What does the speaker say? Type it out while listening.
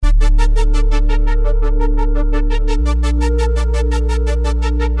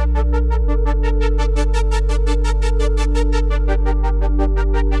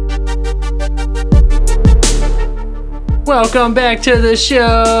Welcome back to the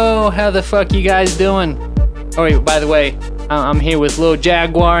show. How the fuck you guys doing? Oh wait, by the way, I'm here with Lil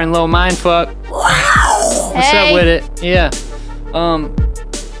Jaguar and Lil Mindfuck. Wow. What's up with it? Yeah.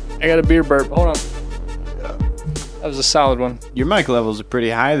 I got a beer burp. Hold on. That was a solid one. Your mic levels are pretty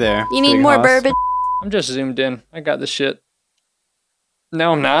high there. You need more bourbon. I'm just zoomed in. I got this shit.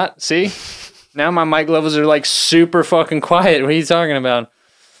 No, I'm not. See? Now my mic levels are like super fucking quiet. What are you talking about?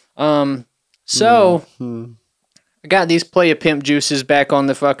 I got these Play a Pimp juices back on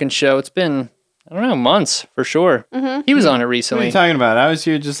the fucking show. It's been, I don't know, months for sure. Mm-hmm. He was on it recently. What are you talking about? I was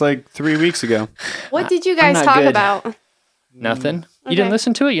here just like 3 weeks ago. What did you guys talk about? Nothing. Okay. You didn't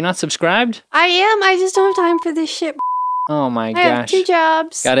listen to it? You're not subscribed? I am. I just don't have time for this shit. Oh my gosh. I have 2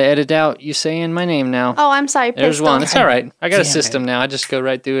 jobs. Gotta edit out you saying my name now. Oh, I'm sorry. There's one. It's all right. I got a system now. I just go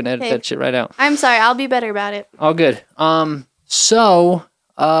right through and edit that shit right out. I'm sorry. I'll be better about it. All good. How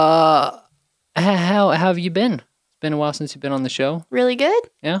have you been? It's been a while since you've been on the show. Really good.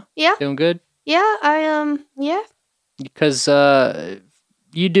 Yeah? Yeah. Doing good? Yeah, yeah. Because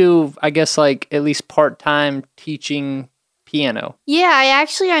you do, I guess, like at least part-time teaching piano. Yeah,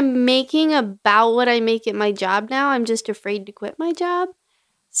 I'm making about what I make at my job now. I'm just afraid to quit my job.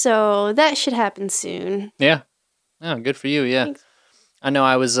 So that should happen soon. Yeah. Oh, good for you, yeah. Thanks. I know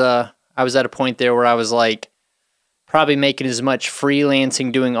I was at a point there where I was like probably making as much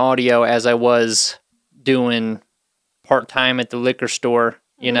freelancing doing audio as I was doing part-time at the liquor store,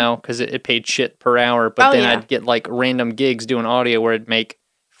 you know, because it paid shit per hour. But I'd get like random gigs doing audio where it'd make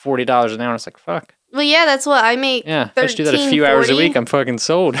 $40 an hour. It's like, fuck. Well, yeah, that's what I make. Yeah, if I just do that a few hours a week, I'm fucking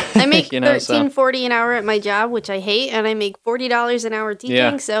sold. I make $13.40 an hour at my job, which I hate, and I make $40 an hour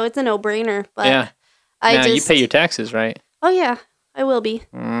teaching, so it's a no-brainer. But you pay your taxes, right? Oh, yeah, I will be.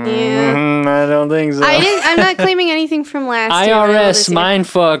 Yeah. I don't think so. I'm not claiming anything from last year. IRS,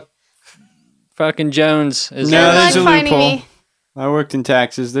 Mindfuck, fucking Jones. No, there's a loophole. I worked in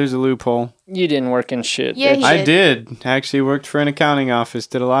taxes. There's a loophole. You didn't work in shit. Yeah, I did. Actually worked for an accounting office.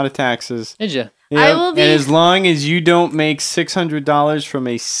 Did a lot of taxes. Did you? Yep. I will be. And as long as you don't make $600 from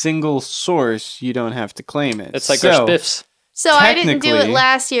a single source, you don't have to claim it. It's like our spiffs. So I didn't do it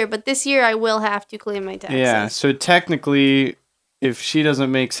last year, but this year I will have to claim my taxes. Yeah, so technically, if she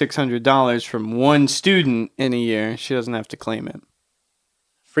doesn't make $600 from one student in a year, she doesn't have to claim it.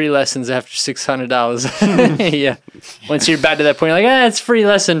 Free lessons after $600. Yeah. Once you're back to that point, you're like, it's free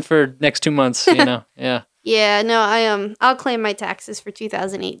lesson for next 2 months, you know? Yeah. Yeah, no, I'll claim my taxes for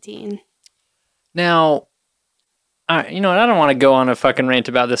 2018. Now, you know what? I don't want to go on a fucking rant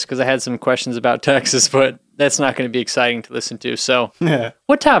about this because I had some questions about taxes, but that's not going to be exciting to listen to. So,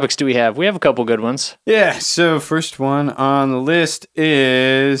 What topics do we have? We have a couple good ones. Yeah, so first one on the list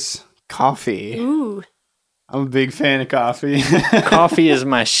is coffee. Ooh. I'm a big fan of coffee. Coffee is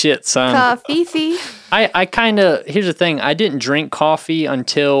my shit, son. Coffee. I kind of, here's the thing. I didn't drink coffee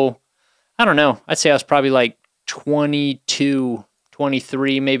until, I don't know, I'd say I was probably like 22,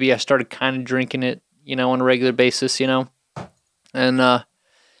 23. Maybe I started kind of drinking it, you know, on a regular basis, you know. And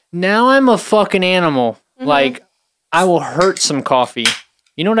now I'm a fucking animal. Mm-hmm. Like, I will hurt some coffee.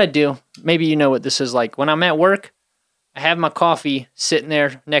 You know what I do? Maybe you know what this is like. When I'm at work, I have my coffee sitting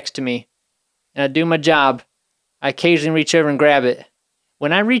there next to me, and I do my job. I occasionally reach over and grab it.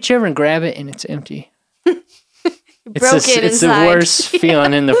 When I reach over and grab it and it's empty, it's the worst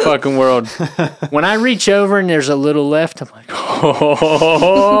feeling in the fucking world. When I reach over and there's a little left, I'm like,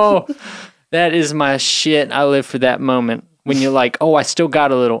 oh, that is my shit. I live for that moment. When you're like, oh, I still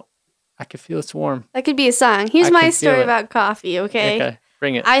got a little. I can feel it's warm. That could be a song. Here's my story about coffee, okay? Okay,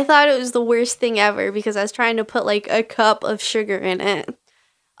 bring it. I thought it was the worst thing ever because I was trying to put like a cup of sugar in it.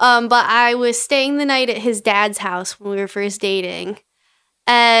 But I was staying the night at his dad's house when we were first dating.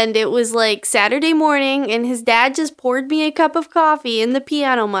 And it was like Saturday morning, and his dad just poured me a cup of coffee in the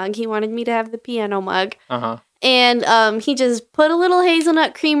piano mug. He wanted me to have the piano mug. Uh-huh. And he just put a little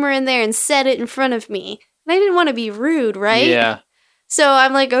hazelnut creamer in there and set it in front of me. And I didn't want to be rude, right? Yeah. So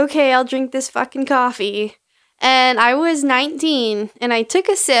I'm like, okay, I'll drink this fucking coffee. And I was 19, and I took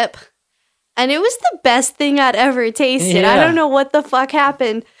a sip. And it was the best thing I'd ever tasted. Yeah. I don't know what the fuck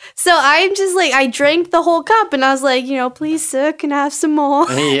happened. So I'm just like, I drank the whole cup and I was like, you know, please, sir, can I have some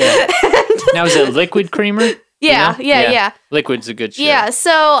more? Yeah. Now, is it liquid creamer? Yeah, you know? yeah. Liquid's a good shit. Yeah,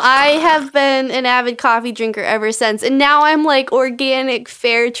 so I have been an avid coffee drinker ever since. And now I'm like organic,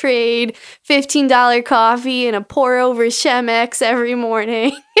 fair trade, $15 coffee and a pour over Chemex every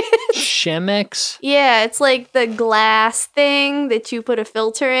morning. Chemex? Yeah, it's like the glass thing that you put a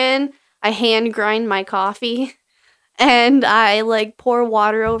filter in. I hand grind my coffee and I like pour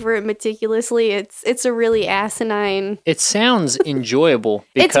water over it meticulously. It's a really asinine. It sounds enjoyable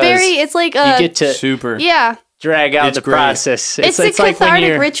because it's like you get to super. Yeah. drag out It's the great. process. It's a like when cathartic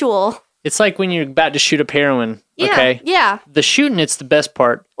you're, ritual. it's like when you're about to shoot up heroin. Yeah, Okay. yeah. The shooting, it's the best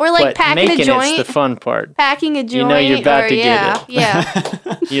part. Or like but packing making a joint. it's the fun part. Packing a joint. You know you're about or, to yeah, get it.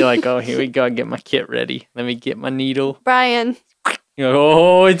 Yeah. You're like, oh, here we go. Get my kit ready. Let me get my needle. Brian, You're like,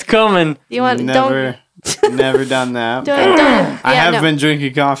 oh, it's coming. you want Never done that. don't I yeah, have no. been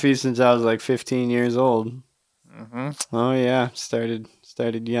drinking coffee since I was like 15 years old. Mm-hmm. Oh yeah, started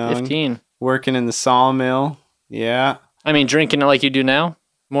young. 15. Working in the sawmill. Yeah, I mean, drinking it like you do now,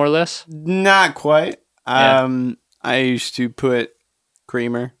 more or less. not quite. Yeah. I used to put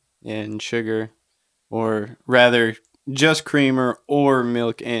creamer and sugar, or rather, just creamer or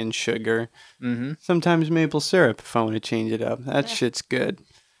milk and sugar. Mm-hmm. Sometimes maple syrup if I want to change it up. That shit's good.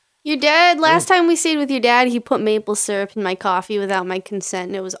 Your dad, last time we stayed with your dad, he put maple syrup in my coffee without my consent,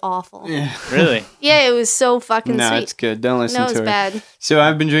 and it was awful. Yeah. Really? Yeah, it was so fucking No, sweet. it's good. Don't listen No, to it's her. bad. So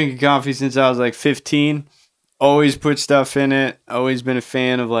I've been drinking coffee since I was like 15. Always put stuff in it. Always been a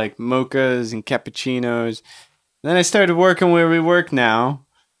fan of like mochas and cappuccinos. Then I started working where we work now.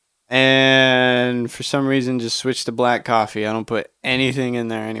 And for some reason just switched to black coffee. I don't put anything in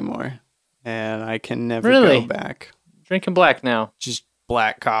there anymore. And I can never Really? go back. Drinking black now. Just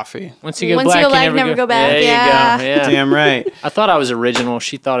black coffee. Once you go black, you never go back. There yeah. you go. Yeah. Damn right. I thought I was original.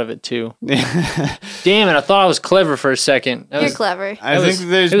 She thought of it too. Damn it! I thought I was clever for a second. You're clever. I think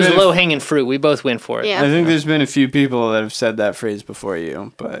there's it was been low hanging fruit. We both went for it. Yeah. I think there's been a few people that have said that phrase before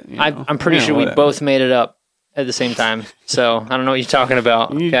you, but you know, I'm pretty sure we whatever. both made it up at the same time. So I don't know what you're talking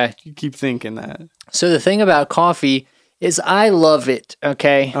about. You, Okay. you keep thinking that. So the thing about coffee is I love it.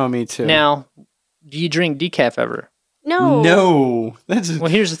 Okay. Oh, me too. Now, do you drink decaf ever? No. No, that's Well,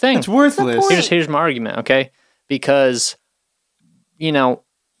 here's the thing. that's worthless. point? Here's my argument, okay? Because, you know,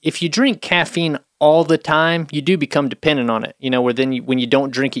 if you drink caffeine all the time, you do become dependent on it. You know, where then when you don't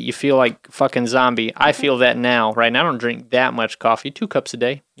drink it, you feel like a fucking zombie. I feel that now, right? And I don't drink that much coffee, 2 cups a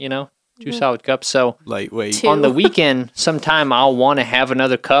day, you know, 2 solid cups. So Lightweight. Two. on the weekend, sometime I'll want to have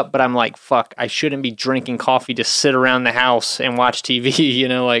another cup, but I'm like, fuck, I shouldn't be drinking coffee to sit around the house and watch TV, you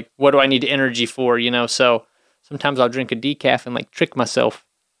know, like, what do I need energy for, you know? So sometimes I'll drink a decaf and like trick myself.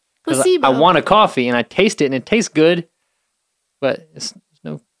 'Cause Placebo. I want a coffee and I taste it and it tastes good, but it's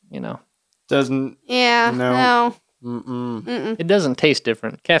no, you know, Doesn't. Yeah. No. No. Mm-mm. it doesn't taste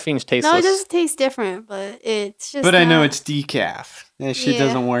different. Caffeine's tasteless. No, it doesn't taste different, but it's just. But I know not- it's decaf. That shit Yeah.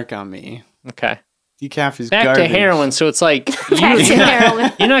 doesn't work on me. Okay. Decaf is Back garbage. to heroin. So it's like, Back to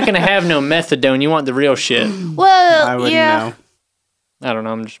heroin. you're not going to have no methadone. You want the real shit. Well, I wouldn't yeah. know. I don't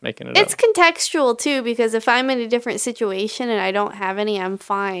know. I'm just making it It's up. contextual too, because if I'm in a different situation and I don't have any, I'm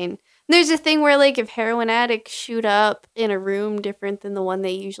fine. There's a thing where, like, if heroin addicts shoot up in a room different than the one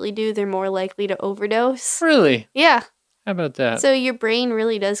they usually do, they're more likely to overdose. Really? Yeah. How about that? So your brain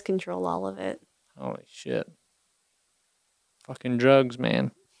really does control all of it. Holy shit. Fucking drugs,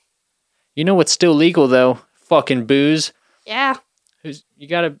 man. You know what's still legal, though? Fucking booze. Yeah.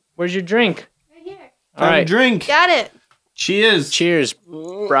 Where's your drink? Right here. All right. Drink. Got it. Cheers. Cheers,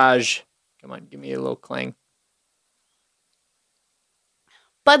 Braj. Come on, give me a little clang.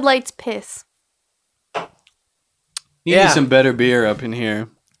 Bud Light's piss. You Yeah. need some better beer up in here.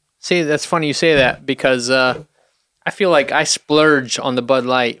 See, that's funny you say that because I feel like I splurge on the Bud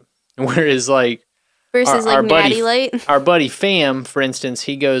Light, whereas like Versus Our like buddy- Natty Light. our buddy Fam, for instance,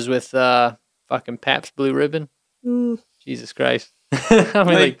 he goes with fucking Pabst Blue Ribbon. Mm. Jesus Christ! I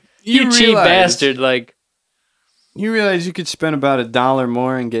mean, like you you cheap realize- bastard! Like You realize you could spend about $1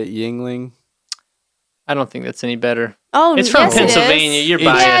 more and get Yingling? I don't think that's any better. Oh, It's from yes, it is. Pennsylvania. You're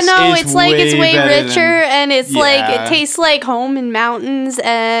It's- biased. Yeah, no, It's it's like it's way way better richer than- and it's like Yeah. it tastes like home and mountains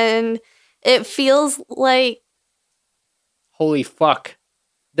and it feels like Holy fuck!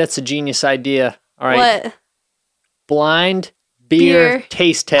 That's a genius idea. All right, what? blind beer, Beer.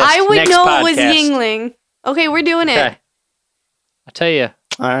 taste test. I would next know podcast. it was Yingling. Okay, we're doing it. Okay, I tell you,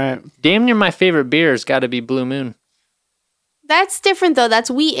 All right. damn near my favorite beer has got to be Blue Moon. That's different though. That's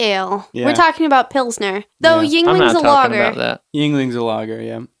wheat ale. Yeah. We're talking about Pilsner. Though Yeah. I'm Yingling's not a talking lager. about that. Yingling's a lager,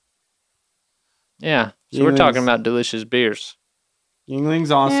 yeah. Yeah, so we're Yingling's- talking about delicious beers. Yingling's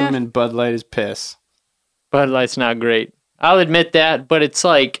awesome Yeah. and Bud Light is piss. Bud Light's not great. I'll admit that, but it's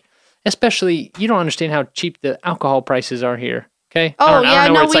like, especially, you don't understand how cheap the alcohol prices are here. Okay? Oh, I don't yeah,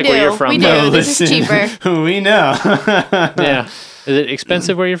 know no, what it's we like where do. you're from. We do. but- This is cheaper. We know. Yeah. Is it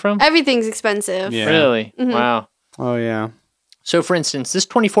expensive where you're from? Everything's expensive. Yeah. Really? Mhm. Wow. Oh, yeah. So, for instance, this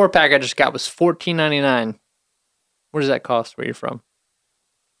 24 pack I just got was $14.99. What does that cost where you're from?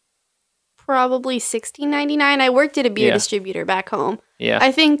 Probably $16.99. I worked at a beer Yeah. distributor back home. Yeah.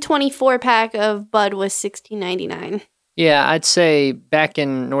 I think 24 pack of Bud was $16.99. Yeah, I'd say back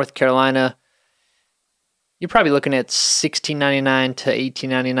in North Carolina, you're probably looking at $16.99 to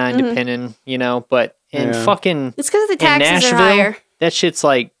 $18.99 depending, but in fucking it's because the in taxes are higher. That shit's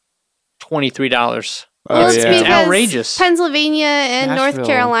like $23. Well, it's because outrageous. Pennsylvania and Nashville. North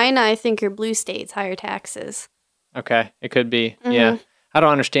Carolina, I think, are blue states, higher taxes. Okay, it could be. Yeah. I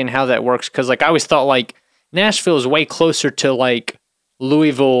don't understand how that works because, like, I always thought, like, Nashville is way closer to, like,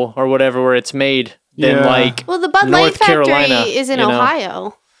 Louisville or whatever where it's made than, like, well, the Bud Light North factory Carolina, is in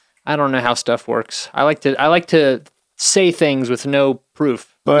Ohio. I don't know how stuff works. I like to say things with no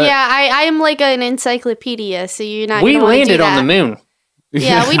proof. But Yeah, I am like an encyclopedia, so you're not. We gonna wanna do landed on that. the moon.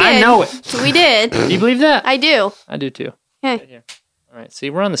 Yeah, we did. I know it. We did. Do you believe that? I do. I do too. Okay. All right. See,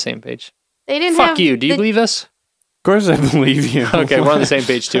 we're on the same page. They didn't Fuck have you. Do you the- believe us? of course I believe you. Okay, we're on the same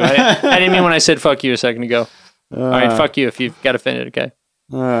page too. I didn't mean when I said fuck you a second ago. All right, fuck you if you got offended. Okay.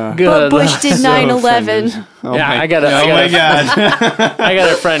 But Good. Bush did 9/11. Oh Yeah, my, I got a- oh I got my a- god. I got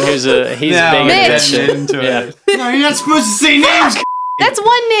a friend who's he's big into that Mitch. shit. Into Yeah. it. No, you're not supposed to say names. That's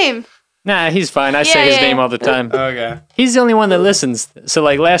one name. Nah, he's fine. I say his yeah. name all the time. Okay. He's the only one that listens. So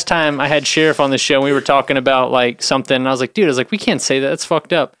like last time I had Sheriff on the show, and we were talking about like something, and I was like, dude, we can't say that. That's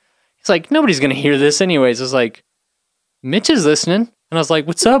fucked up. He's like, nobody's gonna hear this anyways. I was like, Mitch is listening, and I was like,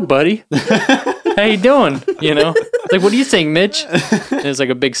 what's up, buddy? How you doing? Like, what do you think, Mitch? And there's like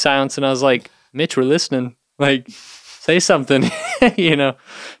a big silence, and I was like, Mitch, we're listening. Like, say something,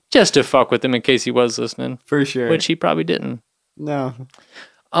 just to fuck with him in case he was listening, For sure. which he probably didn't. No.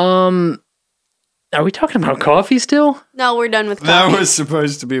 Are we talking about coffee still? No, we're done with coffee. That was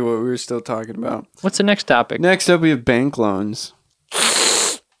supposed to be what we were still talking about. What's the next topic? Next up, we have bank loans.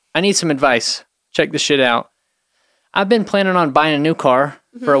 I need some advice. Check this shit out. I've been planning on buying a new car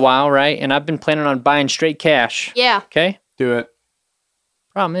for a while, right? And I've been planning on buying straight cash. Yeah. Okay? Do it.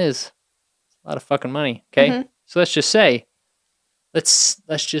 Problem is, it's a lot of fucking money. Okay? So let's just say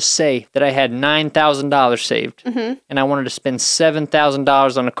that I had $9,000 saved and I wanted to spend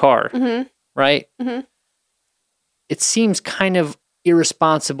 $7,000 on a car. Right? It seems kind of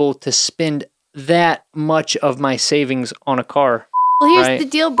irresponsible to spend that much of my savings on a car. Well, here's Right. the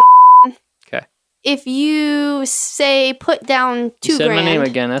deal. Okay. If you say put down $2 You said grand. my name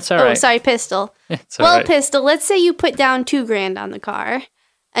again. That's all Oh, right. sorry, Pistol. It's all Well, right. Pistol, let's say you put down $2 grand on the car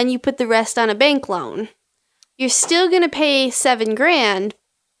and you put the rest on a bank loan. You're still going to pay $7 grand,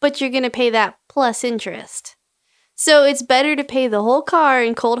 but you're going to pay that plus interest. So it's better to pay the whole car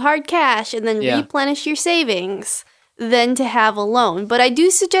in cold hard cash and then replenish your savings than to have a loan. But I do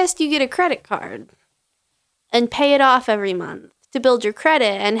suggest you get a credit card and pay it off every month to build your credit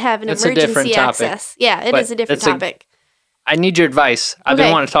and have an That's a different emergency topic. access. Yeah, it But is a different that's topic. I need your advice. I've been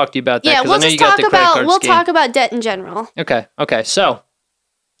Okay. wanting to talk to you about that Yeah, because we'll I know just you got talk the credit card scheme. talk about debt in general. Okay. So,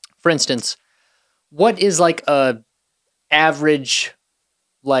 for instance, what is like a average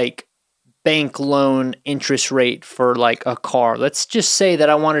like bank loan interest rate for like a car? Let's just say that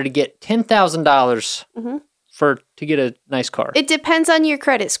I wanted to get $10,000 to get a nice car. It depends on your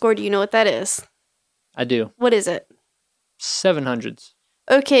credit score. Do you know what that is? I do. What is it? 700s.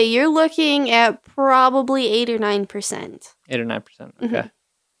 Okay, you're looking at probably 8 or 9%. 8 or 9%. Okay.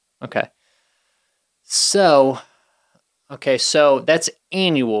 Okay. So that's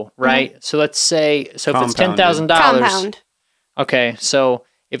annual, right? So let's say if it's $10,000. Compound. Okay, so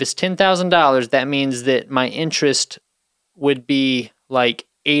if it's $10,000, that means that my interest would be like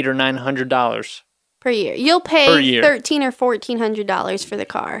 $800 or $900 Per year. You'll pay Per year. $1,300 or $1,400 for the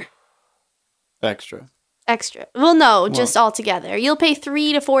car. Extra. Extra. Well, no, just altogether. You'll pay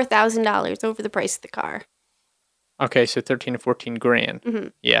 $3,000 to $4,000 over the price of the car. Okay, so 13 to 14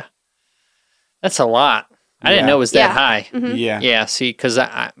 grand. Yeah, that's a lot. I didn't know it was that Yeah. high. Yeah. Yeah, see, because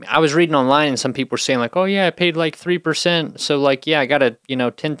I was reading online and some people were saying like, oh yeah, I paid like 3%. So like, yeah, I got a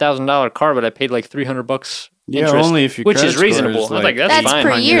 $10,000 car, but I paid like $300 Yeah, interest, only if your which credit is score reasonable. is I was like, that's That's fine.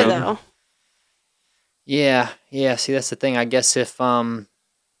 per $500. year, though. Yeah. See, that's the thing. I guess if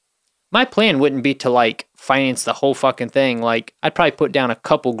my plan wouldn't be to like finance the whole fucking thing. Like I'd probably put down a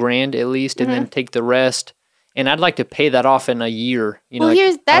couple grand at least, and then take the rest. And I'd like to pay that off in a year. Well, like,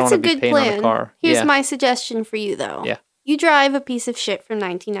 I that's don't a wanna be good paying on a plan. car. Here's Yeah. my suggestion for you, though. Yeah. You drive a piece of shit from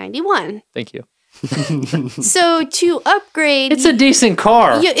 1991. Thank you. So to upgrade, It's a decent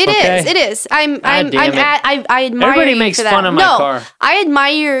car. It is. I admire Everybody you makes for that. fun of my No, car. I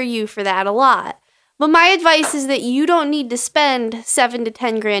admire you for that a lot. But my advice is that you don't need to spend 7 to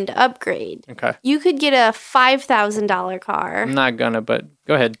 10 grand to upgrade. Okay. You could get a $5,000 car. I'm not gonna, but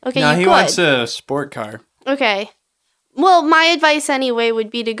go ahead. Okay, No, you he could. wants a sport car. Okay. Well, my advice anyway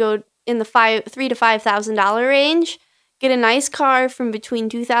would be to go in the $3,000 to $5,000 range. Get a nice car from between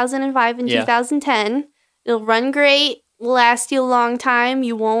 2005 and 2010. It'll run great, last you a long time.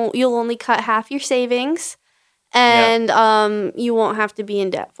 You'll only cut half your savings, and you won't have to be in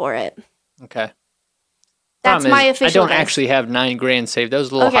debt for it. Okay. That's my official I don't guess. actually have $9,000 saved. That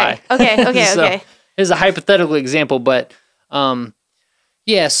was a little high. Okay. So, Okay. This is a hypothetical example, but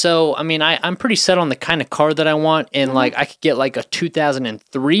yeah. So I mean, I'm pretty set on the kind of car that I want, and like I could get like a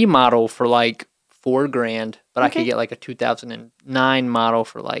 2003 model for like $4,000, but I could get like a 2009 model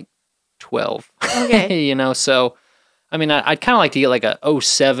for like 12. Okay. You know, so I mean, I'd kind of like to get like a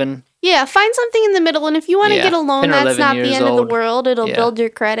 07. Yeah, find something in the middle, and if you want to get a loan, 10 or that's 11 not the years end of the old. world. It'll build your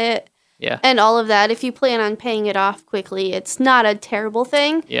credit. Yeah. And all of that. If you plan on paying it off quickly, it's not a terrible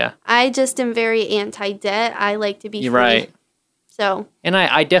thing. Yeah. I just am very anti-debt. I like to be You're free. right. So. And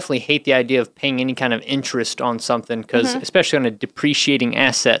I definitely hate the idea of paying any kind of interest on something, because especially on a depreciating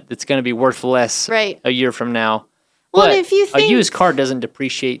asset that's going to be worth less a year from now. Well, but if you think, a used car doesn't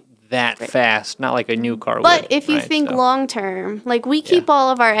depreciate that fast, not like a new car would. But if you think long term, like we keep all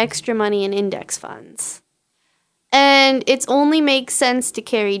of our extra money in index funds. And it only makes sense to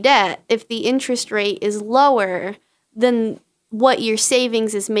carry debt if the interest rate is lower than what your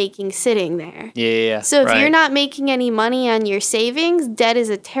savings is making sitting there. Yeah. So if you're not making any money on your savings, debt is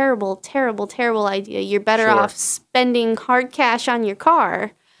a terrible, terrible, terrible idea. You're better off spending hard cash on your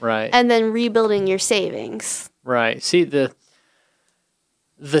car, and then rebuilding your savings. Right. See, the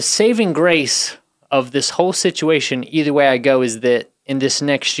saving grace of this whole situation, either way I go, is that in this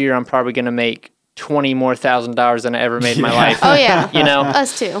next year I'm probably going to make $20,000 more than I ever made in my life. Oh yeah, you know,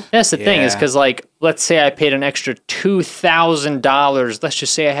 us too. That's the thing, is because like, let's say I paid an extra $2,000. Let's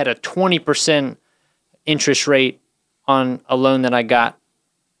just say I had a 20% interest rate on a loan that I got.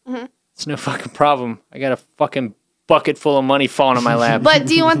 It's no fucking problem. I got a fucking bucket full of money falling on my lap. But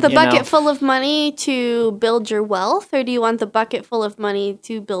do you want the bucket full of money to build your wealth, or do you want the bucket full of money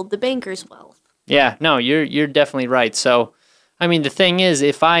to build the banker's wealth? Yeah, no, you're definitely right. So, I mean, the thing is,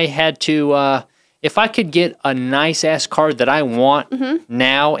 if I had to, if I could get a nice ass car that I want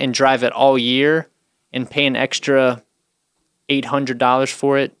now and drive it all year and pay an extra $800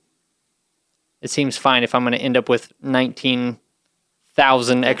 for it, it seems fine if I'm going to end up with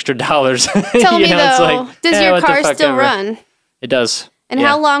 19,000 extra dollars. Tell me though, does your car still run? It does. And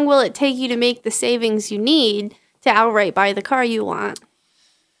how long will it take you to make the savings you need to outright buy the car you want?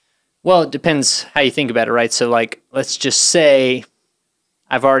 Well, it depends how you think about it, right? So, like, let's just say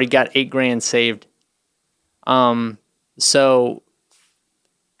I've already got $8,000 saved. So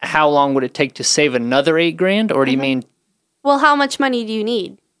how long would it take to save another $8,000? Or do you mean? Well, how much money do you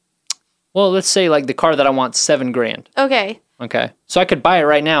need? Well, let's say like the car that I want, $7,000. Okay. So I could buy it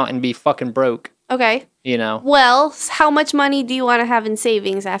right now and be fucking broke. Okay. You know. Well, how much money do you want to have in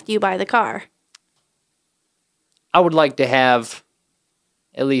savings after you buy the car? I would like to have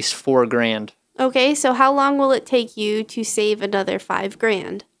at least $4,000. Okay, so how long will it take you to save another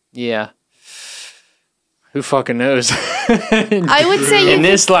 $5,000? Yeah. Who fucking knows? I would say in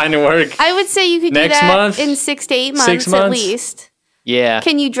this line of work. I would say you could do that in 6 to 8 months at least. Yeah.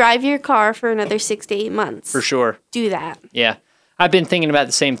 Can you drive your car for another 6 to 8 months? For sure. Do that. Yeah. I've been thinking about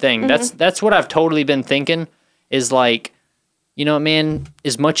the same thing. That's what I've totally been thinking, is like, you know, man,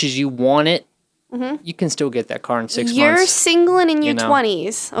 as much as you want it, you can still get that car in 6 months. You're single and in your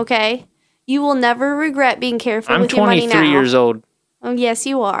 20s, okay? You will never regret being careful with your money now. I'm 23 years old. Oh, yes,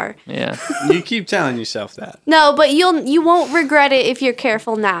 you are. Yeah. You keep telling yourself that. No, but you won't regret it if you're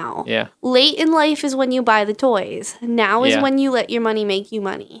careful now. Yeah. Late in life is when you buy the toys. Now is when you let your money make you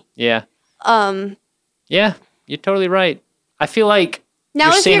money. Yeah. Yeah, you're totally right. I feel like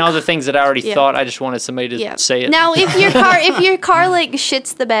you're saying all the things that I already thought. I just wanted somebody to say it. Now, if your car like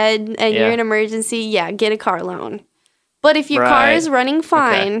shits the bed and you're in an emergency, get a car loan. But if your car is running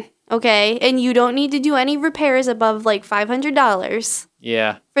fine, okay, and you don't need to do any repairs above like $500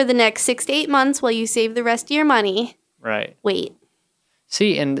 for the next 6 to 8 months while you save the rest of your money, wait.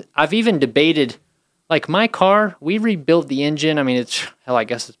 See, and I've even debated, like my car, we rebuilt the engine. I mean, I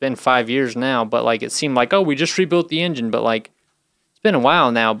guess it's been 5 years now, but like it seemed like, oh, we just rebuilt the engine, but like it's been a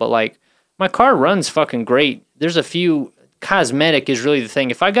while now, but like my car runs fucking great. There's a few, cosmetic is really the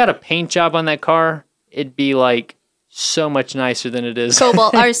thing. If I got a paint job on that car, it'd be like so much nicer than it is.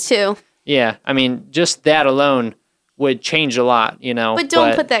 Cobalt, ours too. Yeah, I mean, just that alone would change a lot, you know. But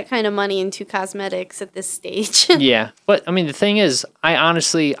don't put that kind of money into cosmetics at this stage. Yeah, but I mean, the thing is,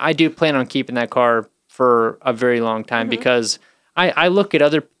 I do plan on keeping that car for a very long time because I look at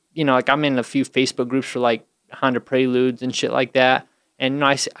other, you know, like I'm in a few Facebook groups for like Honda Preludes and shit like that. And you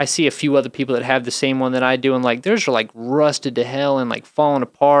know, I see a few other people that have the same one that I do, and like theirs are like rusted to hell and like falling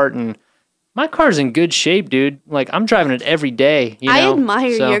apart, and my car's in good shape, dude. Like I'm driving it every day. You know? I admire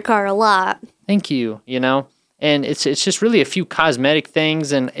your car a lot. Thank you. You know, and it's just really a few cosmetic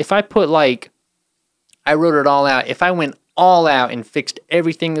things, and if I put like I wrote it all out. If I went all out and fixed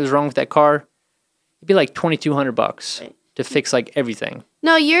everything that was wrong with that car, it'd be like $2,200 to fix like everything.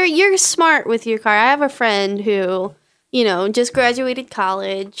 No, you're smart with your car. I have a friend who, just graduated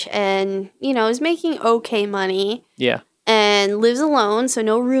college and, is making okay money. Yeah. And lives alone, so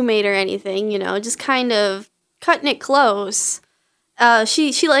no roommate or anything, just kind of cutting it close.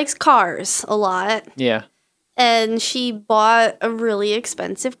 She likes cars a lot. Yeah. And she bought a really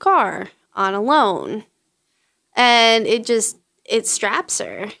expensive car on a loan. And it straps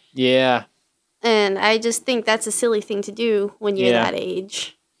her. Yeah. And I just think that's a silly thing to do when you're that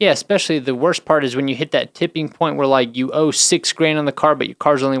age. Yeah, especially the worst part is when you hit that tipping point where like you owe $6,000 on the car, but your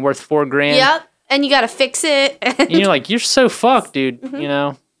car's only worth $4,000. Yep. And you got to fix it. And you're like, you're so fucked, dude.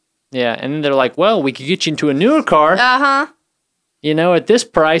 Mm-hmm. Yeah. And then they're like, well, we could get you into a newer car. Uh-huh. At this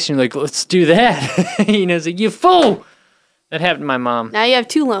price. And you're like, let's do that. It's like, you fool. That happened to my mom. Now you have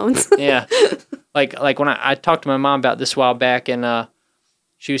 2 loans. Yeah. Like when I talked to my mom about this a while back, and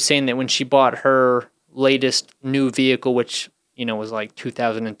she was saying that when she bought her latest new vehicle, which, was like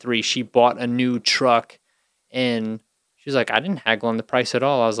 2003, she bought a new truck, and she was like, I didn't haggle on the price at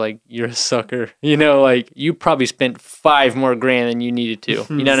all. I was like, you're a sucker. Like, you probably spent $5 more than you needed to.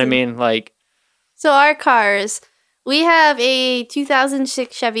 You know what I mean? Like, so our cars, we have a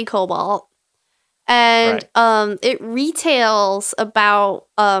 2006 Chevy Cobalt, and it retails about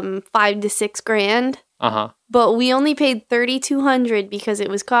 $5,000 to $6,000. Uh-huh. But we only paid $3,200 because it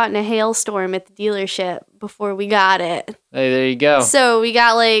was caught in a hailstorm at the dealership before we got it. Hey, there you go. So we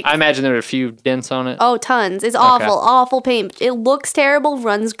got like... I imagine there were a few dents on it. Oh, tons. It's awful paint. It looks terrible,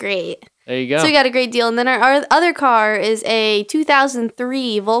 runs great. There you go. So we got a great deal. And then our other car is a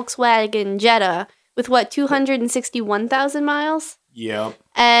 2003 Volkswagen Jetta with 261,000 miles? Yep.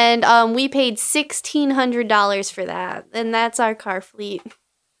 And we paid $1,600 for that. And that's our car fleet.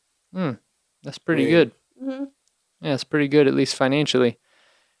 That's pretty good. Mm-hmm. Yeah, it's pretty good, at least financially.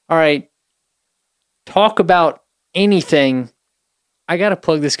 All right. Talk about anything. I got to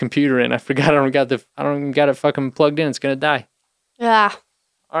plug this computer in. I forgot I don't even got it fucking plugged in. It's going to die. Yeah.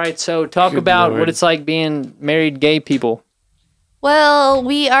 All right, so talk about what it's like being married gay people. Well,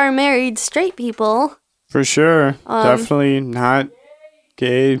 we are married straight people. For sure. Definitely not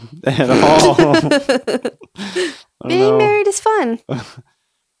gay at all. Being married is fun.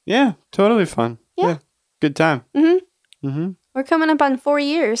 Yeah, totally fun. Yeah. Good time. Mm-hmm. Mm-hmm. We're coming up on 4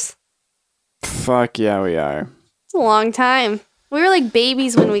 years. Fuck yeah, we are. It's a long time. We were like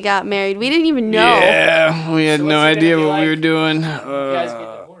babies when we got married. We didn't even know. Yeah, we had no idea what we were doing. You guys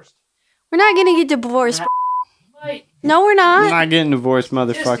get divorced. We're not going to get divorced. No, we're I'm not. not getting divorced,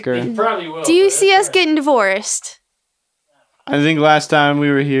 motherfucker. You probably will. Do you see us getting divorced? I think last time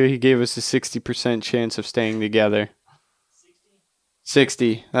we were here, he gave us a 60% chance of staying together.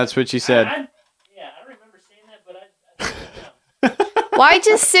 60. That's what you said. I don't remember saying that, but I Why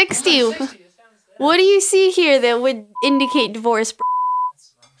just 60? What do you see here that would indicate divorce?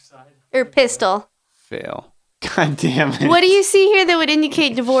 Or pistol? Fail. God damn it. What do you see here that would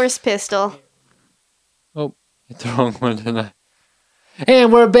indicate divorce, pistol? Oh, hit the wrong one, didn't I?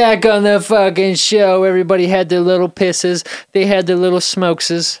 And we're back on the fucking show. Everybody had their little pisses. They had their little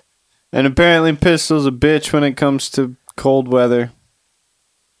smokeses. And apparently Pistol's a bitch when it comes to cold weather.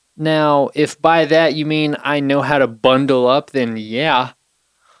 Now, if by that you mean I know how to bundle up, then yeah.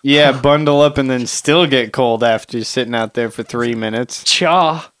 Yeah, bundle up and then still get cold after you're sitting out there for 3 minutes.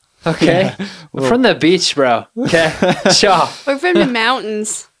 Chaw. Okay. Yeah, We're from the beach, bro. Okay. Chaw. We're from the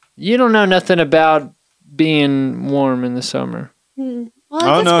mountains. You don't know nothing about being warm in the summer.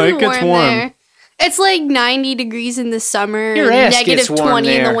 Well, it gets warm there. It's like 90 degrees in the summer, negative 20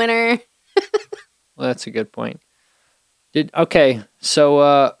 in the winter. Well, that's a good point. Okay,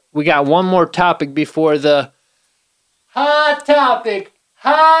 so we got one more topic before the hot topic.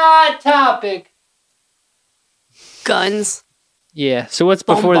 Hot topic. Guns. Yeah, so what's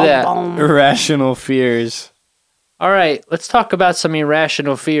before that? Irrational fears. All right, let's talk about some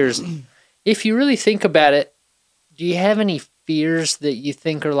irrational fears. If you really think about it, do you have any fears that you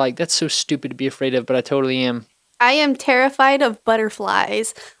think are like, that's so stupid to be afraid of, but I totally am? I am terrified of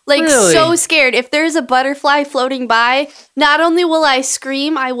butterflies. Like, really? So scared. If there's a butterfly floating by, not only will I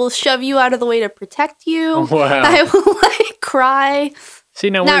scream, I will shove you out of the way to protect you. Wow. I will, cry. See,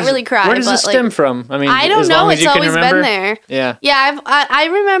 now, not really cry. Where does this stem from? I mean, I don't know. It's always been there. Yeah. Yeah, I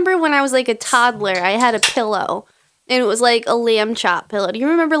remember when I was like a toddler, I had a pillow. And it was like a lamb chop pillow. Do you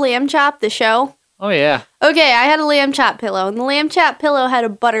remember Lamb Chop, the show? Oh, yeah. Okay, I had a lamb chop pillow. And the lamb chop pillow had a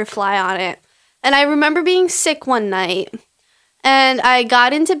butterfly on it. And I remember being sick one night. And I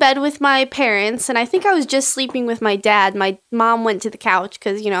got into bed with my parents. And I think I was just sleeping with my dad. My mom went to the couch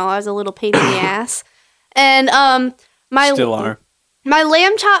because, I was a little pain in the ass. And my Still are. my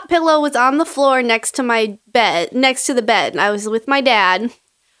lamb chop pillow was on the floor next to the bed. I was with my dad.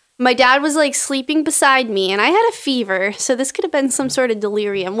 My dad was like sleeping beside me, and I had a fever, so this could have been some sort of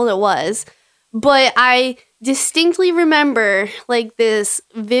delirium. Well, it was. But I distinctly remember like this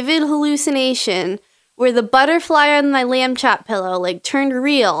vivid hallucination where the butterfly on my lamb chop pillow like turned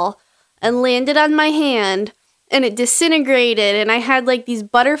real and landed on my hand, and it disintegrated, and I had like these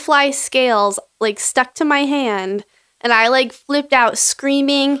butterfly scales like stuck to my hand, and I like flipped out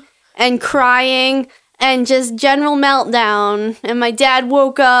screaming and crying and just general meltdown. And my dad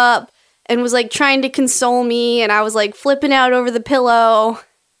woke up and was like trying to console me, and I was like flipping out over the pillow.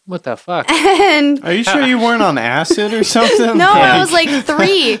 What the fuck? And Are you sure you weren't on acid or something? no, I was like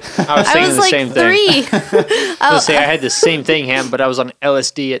 3. I was saying the same thing. 3. I was say I had the same thing happen, but I was on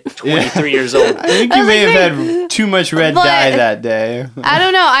LSD at 23 years old. I think you may have had too much red dye that day. I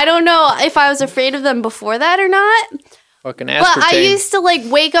don't know. I don't know if I was afraid of them before that or not. Fucking But aspartame. I used to like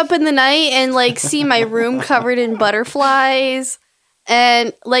wake up in the night and like see my room covered in butterflies.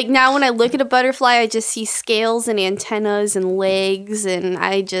 And like now when I look at a butterfly, I just see scales and antennas and legs, and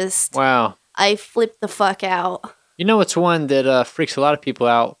Wow. I flip the fuck out. You know what's one that freaks a lot of people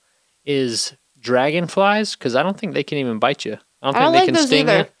out is dragonflies, because I don't think they can even bite you. I don't think don't they like can those sting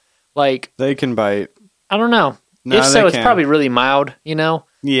either. you. Like, They can bite. I don't know. No, if so, they it's can. probably really mild, you know?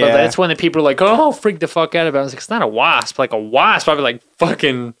 Yeah. But that's when the people are like, oh, freak the fuck out about it. I was like, it's not a wasp. Like, a wasp, I'd be like,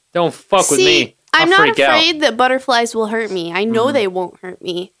 fucking, don't fuck with me. I'm I'll not freak out. afraid that butterflies will hurt me. I know they won't hurt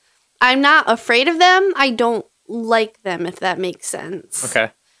me. I'm not afraid of them. I don't like them, if that makes sense.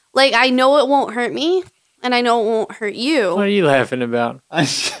 Okay. Like, I know it won't hurt me, and I know it won't hurt What you. are you laughing about? I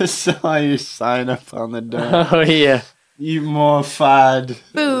just saw your sign up on the door. Oh, yeah. Eat more fad.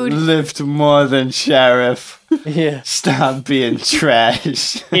 Food. Lift more than sheriff. Yeah. Stop being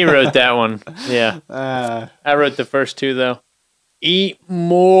trash. He wrote that one. Yeah. I wrote the first two, though. Eat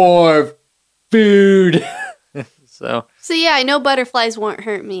more food. So yeah, I know butterflies won't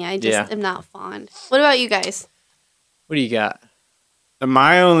hurt me. I just Yeah. am not fond. What about you guys? what do you got?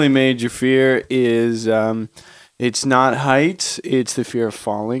 My only major fear is it's not heights, it's the fear of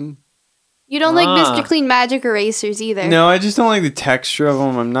falling. You don't like Ah. Mr. Clean Magic erasers either. No, I just don't like the texture of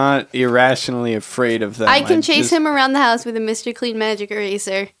them. I'm not irrationally afraid of them. I can chase just- him around the house with a Mr. Clean Magic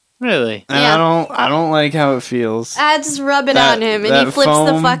eraser. Really? And Yeah. I don't like how it feels. I just rub it That- on him, and that he flips the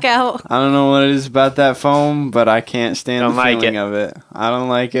foam- fuck out. I don't know what it is about that foam, but I can't stand Don't the like feeling it. of it. I don't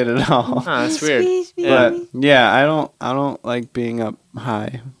like it at all. Oh, that's weird. But yeah, I don't like being up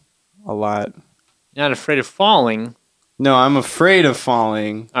high a lot. You're not afraid of falling. No, I'm afraid of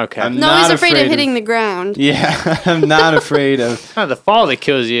falling. Okay. I'm No, not he's afraid of hitting the ground. Yeah, I'm not afraid of It's not the fall that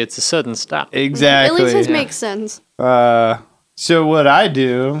kills you, it's the sudden stop. exactly. At least this makes sense. So what I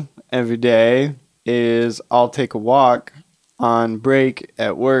do every day is I'll take a walk on break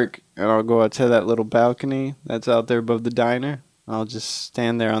at work, and I'll go out to that little balcony that's out there above the diner. I'll just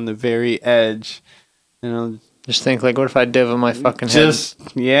stand there on the very edge, and I'll Just think, like, what if I dove on my fucking head? just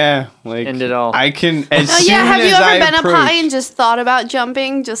like End it all. I can. As Oh soon yeah, have you as ever I been approach, up high and just thought about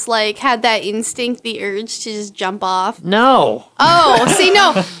jumping? Just like had that instinct, the urge to just jump off? No. Oh, see,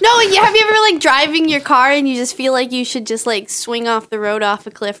 no. Have you ever like driving your car and you just feel like you should just like swing off the road off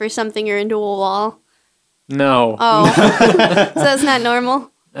a cliff or something or into a wall? No. Oh, so that's not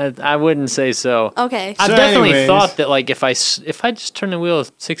normal. I wouldn't say so. Okay. I've So definitely anyways. thought that, like, if I just turn the wheel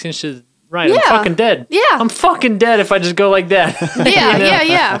 6 inches right, I'm Yeah. fucking dead. Yeah. I'm fucking dead if I just go like that. Yeah, You know?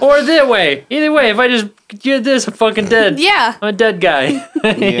 yeah. Or that way. Either way, if I just do this, I'm fucking dead. Yeah, I'm a dead guy.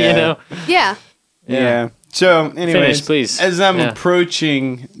 You know? yeah. Yeah. So, anyways, Finish, please. as I'm Yeah.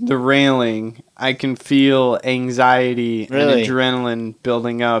 approaching the railing, I can feel anxiety Really? and adrenaline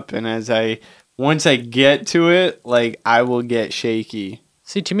building up, and once I get to it, like I will get shaky.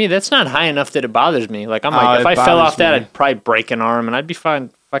 See, to me, that's not high enough that it bothers me. Like, I'm Oh, like, if it I fell bothers off that, me. I'd probably break an arm, and I'd be fucking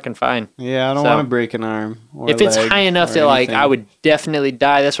fine. Yeah, I don't So- want to break an arm. Or If it's leg high enough or that, like, anything. I would definitely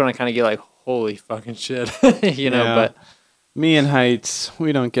die, that's when I kind of get like, holy fucking shit. You know, Yeah. but Me and heights,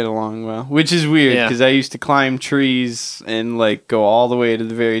 we don't get along well, which is weird Yeah. because I used to climb trees and like go all the way to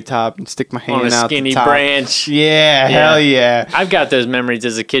the very top and stick my hand on a out skinny the top. branch. Yeah, hell yeah, I've got those memories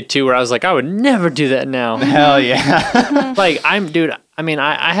as a kid too, where I was like, I would never do that now. hell yeah. Like, I mean,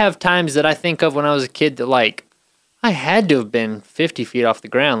 I have times that I think of when I was a kid that, like, I had to have been 50 feet off the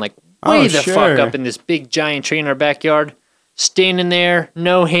ground, like, way Oh, the sure. fuck up in this big giant tree in our backyard, standing there,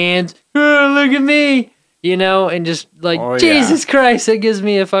 no hands, oh, look at me, you know, and just like, Oh, yeah. Jesus Christ, that gives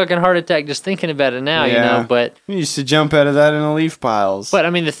me a fucking heart attack just thinking about it now, you Yeah. know, but We used to jump out of that in the leaf piles. I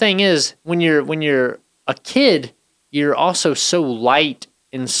mean, the thing is, when you're a kid, you're also so light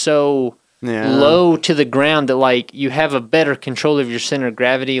and so low to the ground that like you have a better control of your center of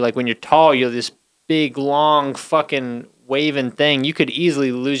gravity. Like when you're tall, you're this big, long, fucking waving thing. You could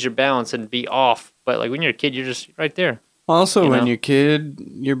easily lose your balance and be off. But like when you're a kid, you're just right there. Also, when you're a kid,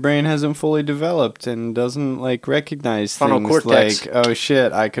 your brain hasn't fully developed and doesn't like recognize Frontal things cortex. like, oh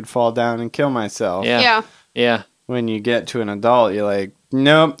shit, I could fall down and kill myself. Yeah. When you get to an adult, you're like,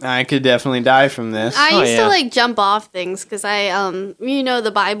 nope, I could definitely die from this. I used to like jump off things because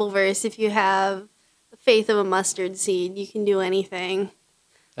the Bible verse, if you have the faith of a mustard seed, you can do anything.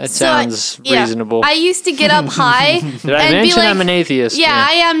 That sounds reasonable. I used to get up high. Did I mention I'm an atheist? Yeah,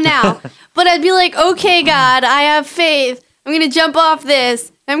 I am now. But I'd be like, okay, God, I have faith. I'm going to jump off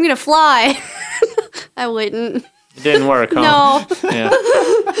this. I'm going to fly. I wouldn't. It didn't work, huh? No. Yeah.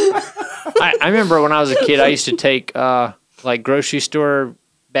 I remember when I was a kid, I used to take like grocery store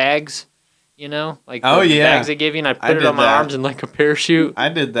bags, like bags they give you, and I put it on my arms in like a parachute. I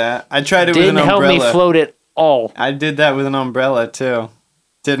did that. I tried it with an umbrella. Didn't help me float at all. I did that with an umbrella too.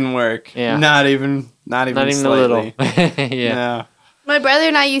 Didn't work. Yeah. Not even a slightly. little. Yeah. No. My brother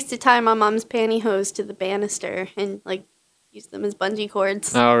and I used to tie my mom's pantyhose to the banister and like use them as bungee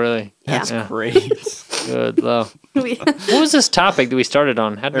cords. Oh, really? That's great. Good love. What was this topic that we started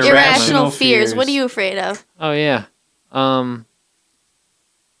on? How did Irrational fears. What are you afraid of? Oh, yeah.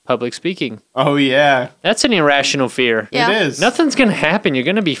 Public speaking. Oh, yeah. That's an irrational fear. Yeah. It is. Nothing's going to happen. You're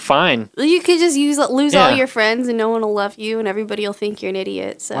going to be fine. You could just lose all your friends and no one will love you and everybody will think you're an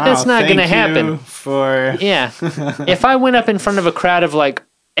idiot. So Wow, that's not going to happen. Yeah. If I went up in front of a crowd of like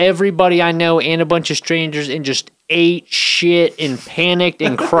everybody I know and a bunch of strangers and just ate shit and panicked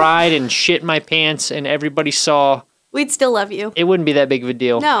and cried and shit my pants and everybody saw, we'd still love you. it wouldn't be that big of a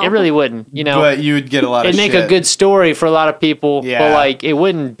deal. No. It really wouldn't, But you would get a lot of It'd shit. make a good story for a lot of people, Yeah. but like it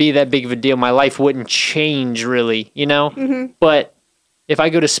wouldn't be that big of a deal. My life wouldn't change really, Mm-hmm. But if I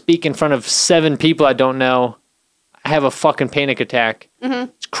go to speak in front of 7 people I don't know, I have a fucking panic attack. Mm-hmm.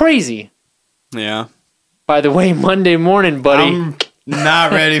 It's crazy. Yeah. By the way, Monday morning, buddy. I'm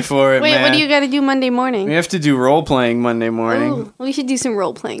not ready for it, Wait, man. what do you got to do Monday morning? We have to do role-playing Monday morning. Ooh, we should do some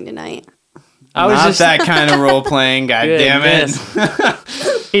role playing tonight. I was Not just that kind of role-playing, God damn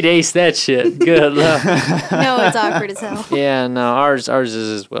it. He'd ace that shit. Good luck. No, it's awkward as hell. Yeah, no, ours is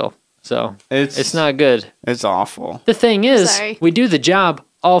as well. So it's not good. It's awful. The thing is, Sorry. we do the job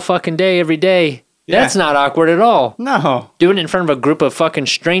all fucking day, every day. Yeah. That's not awkward at all. No. Doing it in front of a group of fucking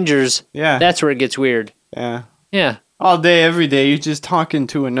strangers, Yeah. that's where it gets weird. Yeah. Yeah. All day, every day, you're just talking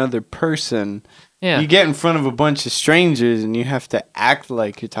to another person. Yeah. You get in front of a bunch of strangers and you have to act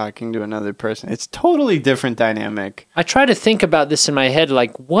like you're talking to another person. It's totally different dynamic. I try to think about this in my head,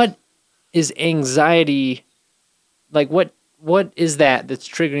 like, what is anxiety? Like, what is that's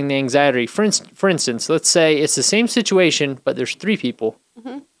triggering the anxiety? For instance, let's say it's the same situation, but there's 3 people.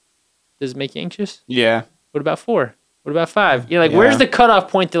 Mm-hmm. Does it make you anxious? Yeah. What about 4? What about 5? You're like, Yeah. where's the cutoff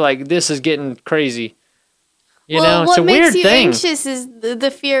point to, like, this is getting crazy? Well, it's what a makes weird you thing. anxious is the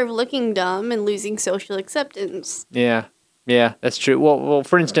fear of looking dumb and losing social acceptance. Yeah, that's true. Well,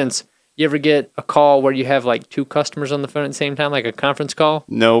 for instance, you ever get a call where you have like 2 customers on the phone at the same time, like a conference call?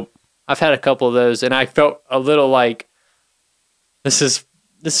 Nope. I've had a couple of those, and I felt a little like, this is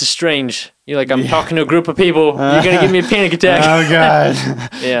strange. You're like, I'm talking to a group of people. You're gonna give me a panic attack. Oh, God.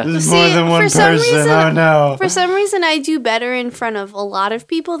 Yeah. This is more than one for some person. reason- Oh, no. For some reason, I do better in front of a lot of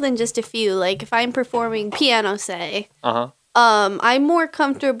people than just a few. Like if I'm performing piano, say, I'm more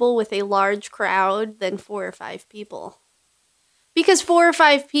comfortable with a large crowd than 4 or 5 people. Because 4 or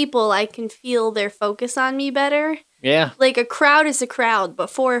 5 people, I can feel their focus on me better. Yeah. Like a crowd is a crowd, but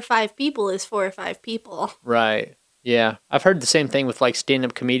 4 or 5 people is 4 or 5 people. Right. Yeah. I've heard the same thing with like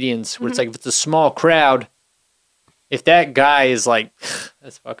stand-up comedians, where it's like if it's a small crowd, if that guy is like,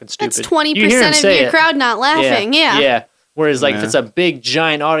 that's fucking stupid. That's You hear him 20% of say your it. crowd not laughing. Yeah. Yeah. Whereas like if Yeah. it's a big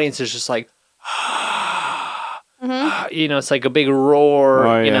giant audience, it's just like, it's like a big roar.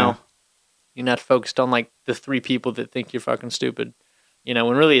 Oh, You yeah. know, you're not focused on like the 3 people that think you're fucking stupid. When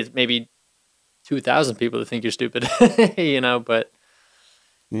really it's maybe 2,000 people that think you're stupid. But yeah, buddy.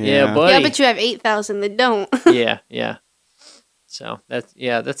 Yeah, but you have 8,000 that don't. yeah. So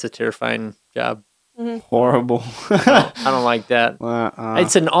that's a terrifying job. Horrible. I don't like that.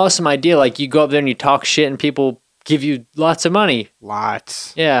 It's an awesome idea. Like you go up there and you talk shit and people give you lots of money.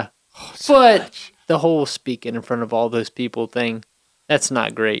 Lots. Yeah. But the whole speaking in front of all those people thing, that's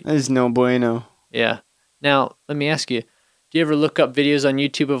not great. There's no bueno. Yeah. Now, let me ask you, do you ever look up videos on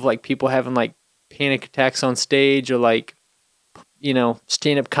YouTube of like people having like panic attacks on stage or like,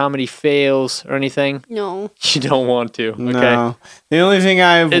 stand-up comedy fails or anything? No. You don't want to. Okay. No. The only thing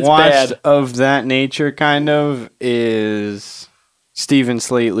I've It's watched bad. of that nature kind of is Stephen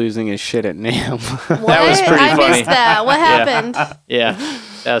Slate losing his shit at NAMM. What? That was pretty I funny. missed that. What happened? Yeah,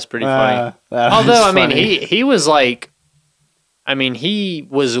 that was pretty funny. That Although, was I mean, funny. he was like, I mean, he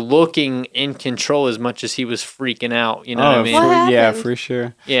was looking in control as much as he was freaking out. You know what I mean? What happened? Yeah, for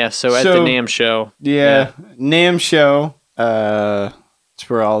sure. Yeah, so at the NAMM show. Yeah, NAMM show. It's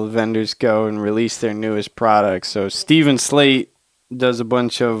where all the vendors go and release their newest products. So Stephen Slate does a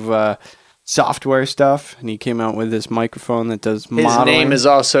bunch of software stuff, and he came out with this microphone that does His modeling. name is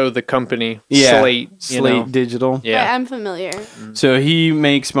also the company, Yeah, Slate. Slate Digital. Yeah. Right, I'm familiar. So he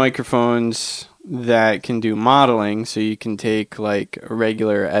makes microphones that can do modeling. So you can take like a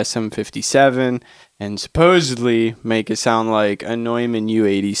regular SM57 and supposedly make it sound like a Neumann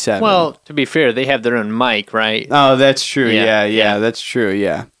U87. Well, to be fair, they have their own mic, right? Oh, that's true. Yeah, Yeah, that's true.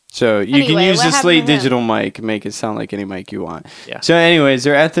 Yeah. So you can Anyway, use what the happened Slate to him? Digital mic and make it sound like any mic you want. Yeah. So anyways,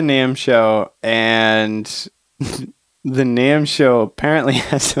 they're at the NAMM show, and the NAMM show apparently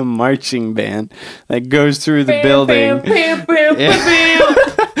has a marching band that goes through the building.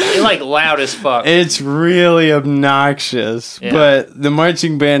 They're like loud as fuck. It's really obnoxious, Yeah. but the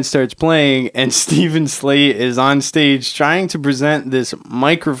marching band starts playing, and Stephen Slate is on stage trying to present this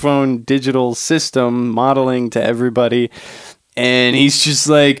microphone digital system modeling to everybody, and he's just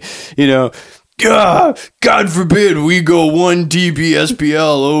like, you know, God forbid we go 1 dB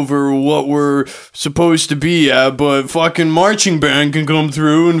SPL over what we're supposed to be at, but fucking marching band can come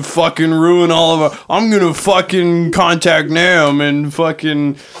through and fucking ruin all of our... I'm gonna fucking contact NAMM and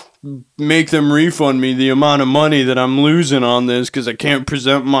fucking make them refund me the amount of money that I'm losing on this because I can't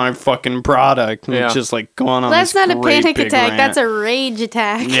present my fucking product. And it's just like going on That's this not a great panic big attack. rant. That's a rage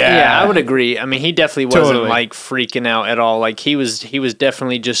attack. Yeah, I would agree. I mean, he definitely wasn't Totally. like freaking out at all. Like he was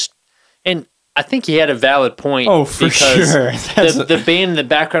definitely just, and I think he had a valid point. Oh, for because sure. The band in the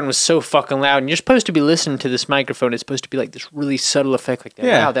background was so fucking loud, and you're supposed to be listening to this microphone. It's supposed to be like this really subtle effect, like that.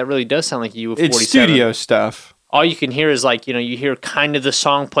 Yeah. Wow, that really does sound like you. It's studio stuff. All you can hear is like, you know, you hear kind of the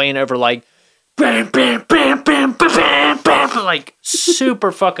song playing over like, bam, bam, bam, bam, bam, bam, bam, like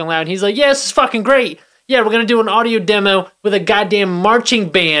super fucking loud. And he's like, yeah, this is fucking great. Yeah, we're gonna do an audio demo with a goddamn marching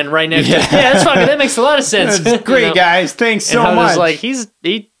band right next to it. Yeah, that makes a lot of sense. That's great, You know? guys. Thanks so And I was much. like,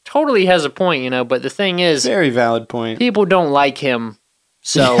 he totally has a point, you know. But the thing is, Very valid point. people don't like him,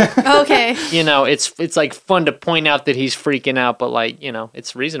 so Okay. you know, it's like fun to point out that he's freaking out, but like, you know,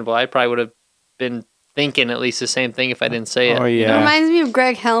 it's reasonable. I probably would have been thinking at least the same thing if I didn't say it. Oh, you yeah. It reminds me of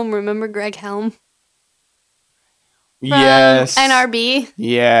Greg Helm. Remember Greg Helm? From Yes. NRB.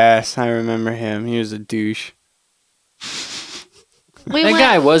 Yes, I remember him. He was a douche. We That went,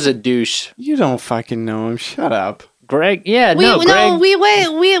 guy was a douche. You don't fucking know him. Shut up. Greg, yeah, we, no, Greg. we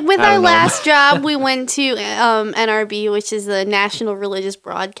went with I our don't know. last job. We went to NRB, which is the National Religious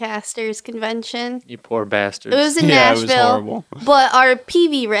Broadcasters Convention. You poor bastards. It was in Yeah, it was Nashville, horrible. but our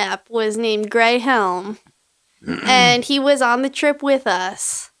PV rep was named Greg Helm, and he was on the trip with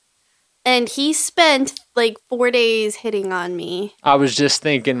us. And he spent like 4 days hitting on me. I was just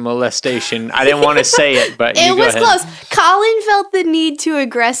thinking molestation. I didn't want to say it, but you It go was ahead. close. Colin felt the need to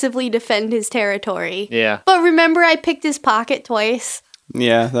aggressively defend his territory. Yeah. But remember, I picked his pocket twice.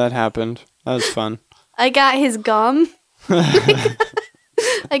 Yeah, that happened. That was fun. I got his gum.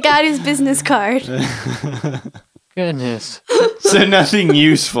 I got his business card. Goodness. So nothing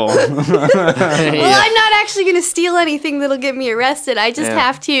useful. Well, I'm not actually going to steal anything that'll get me arrested. I just Yeah.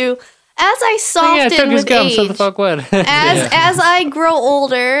 have to, as I Yeah, I soften took his with gum, age, so the fuck what? as I grow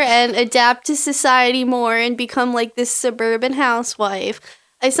older and adapt to society more and become like this suburban housewife,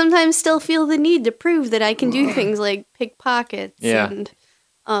 I sometimes still feel the need to prove that I can do things like pickpockets Yeah. and,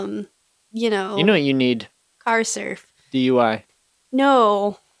 you know, You know what you need? car surf. DUI.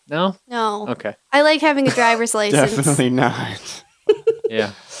 No, No? no. Okay. I like having a driver's license. Definitely not.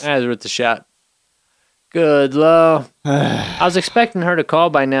 Yeah. That was worth the shot. Good Lord. I was expecting her to call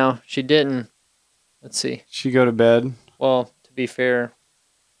by now. She didn't. Let's see. She go to bed. Well, to be fair,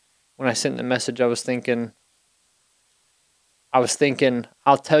 when I sent the message, I was thinking,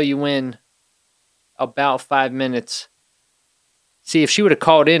 I'll tell you when, about 5 minutes. See, if she would have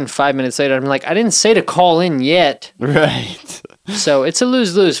called in 5 minutes later, I'm like, I didn't say to call in yet. Right. So it's a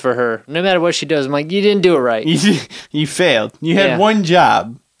lose-lose for her. No matter what she does, I'm like, you didn't do it right. You failed. You had Yeah. one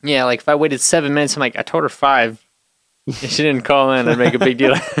job. Yeah, like if I waited 7 minutes, I'm like, I told her 5. If she didn't call in, I'd make a big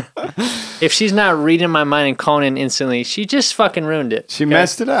deal. If she's not reading my mind and calling in instantly, she just fucking ruined it. She okay?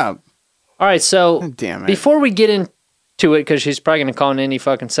 messed it up. All right, so Damn it. before we get into it, because she's probably going to call in any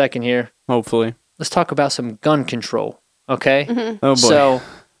fucking second here, Hopefully. let's talk about some gun control, okay? Oh boy. So,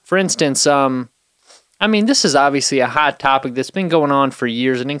 for instance, I mean, this is obviously a hot topic that's been going on for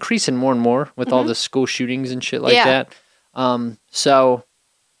years and increasing more and more with all the school shootings and shit like Yeah. that. So,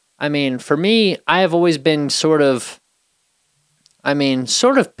 I mean, for me, I have always been sort of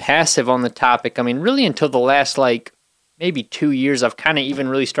passive on the topic. I mean, really until the last, like, maybe 2 years, I've kind of even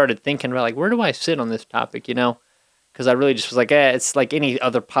really started thinking about, like, where do I sit on this topic, you know? Because I really just was like, it's like any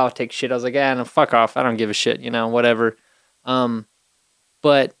other politics shit. I was like, no, fuck off. I don't give a shit, you know, whatever.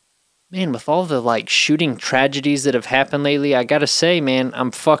 But, man, with all the, like, shooting tragedies that have happened lately, I gotta say, man,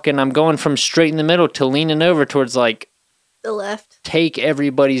 I'm going from straight in the middle to leaning over towards, like, The left. take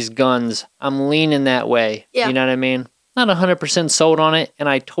everybody's guns. I'm leaning that way. Yeah. You know what I mean? Not 100% sold on it, and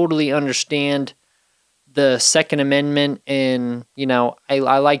I totally understand the Second Amendment, and, you know, I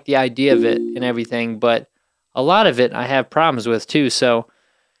like the idea of it and everything, but a lot of it I have problems with too. So,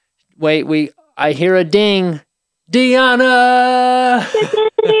 wait, I hear a ding. Deanna!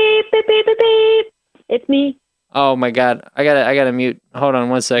 Beep, beep, beep, beep, beep. It's me. Oh my God, I gotta mute. Hold on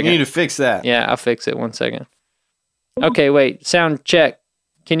 1 second. You need to fix that. Yeah, I'll fix it. 1 second. Okay, wait. Sound check.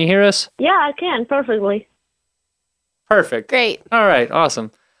 Can you hear us? Yeah, I can perfectly. Perfect. Great. All right,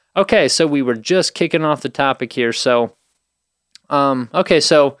 awesome. Okay, so we were just kicking off the topic here. So,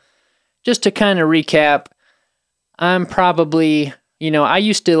 so just to kind of recap, I'm probably, you know, I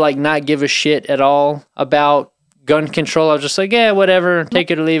used to like not give a shit at all about gun control. I was just like, yeah, whatever, take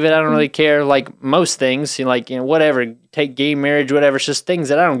it or leave it. I don't really care. Like most things, you know, whatever, take gay marriage, whatever. It's just things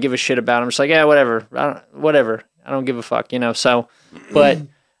that I don't give a shit about. I'm just like, yeah, whatever, I don't give a fuck, you know. So, but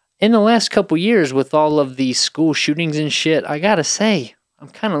in the last couple years with all of these school shootings and shit, I gotta say, I'm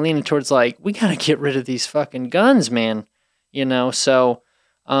kind of leaning towards like, we gotta get rid of these fucking guns, man. You know, so,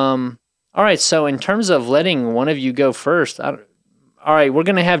 all right, so in terms of letting one of you go first, all right, we're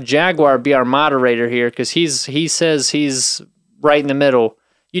going to have Jaguar be our moderator here because he says he's right in the middle.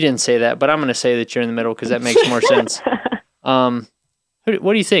 You didn't say that, but I'm going to say that you're in the middle because that makes more sense. What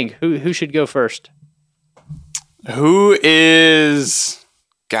do you think? Who should go first? Who has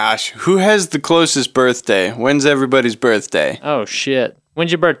the closest birthday? When's everybody's birthday? Oh, shit.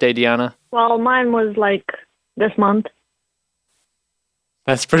 When's your birthday, Deanna? Well, mine was like this month.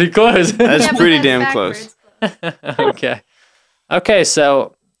 That's pretty close. That's Yeah, but pretty that's damn close. backwards. Okay,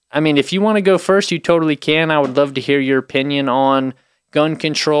 so, I mean, if you want to go first, you totally can. I would love to hear your opinion on gun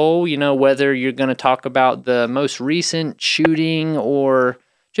control, you know, whether you're going to talk about the most recent shooting or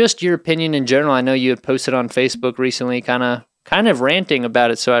just your opinion in general. I know you had posted on Facebook recently kind of ranting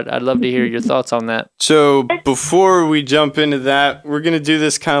about it, so I'd love to hear your thoughts on that. So before we jump into that, we're going to do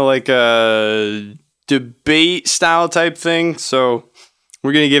this kind of like a debate style type thing. So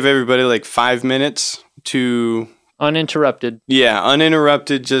we're going to give everybody like 5 minutes to... Uninterrupted. Yeah,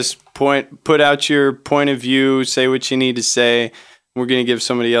 uninterrupted. Just put out your point of view, say what you need to say. We're going to give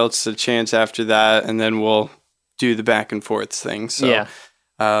somebody else a chance after that, and then we'll do the back and forth thing. So,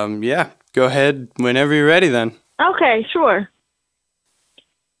 yeah. Go ahead whenever you're ready then. Okay, sure.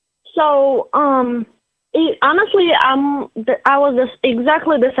 So, honestly, I was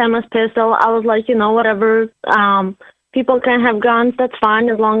exactly the same as Pistol. I was like, you know, whatever. People can have guns. That's fine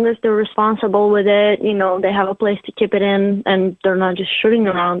as long as they're responsible with it. You know, they have a place to keep it in, and they're not just shooting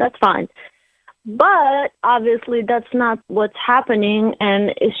around. That's fine. But obviously, that's not what's happening, and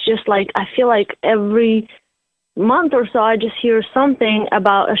it's just like I feel like every month or so, I just hear something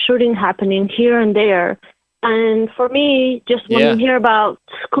about a shooting happening here and there. And for me, just when you hear about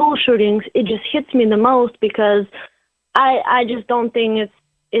school shootings, it just hits me the most because I just don't think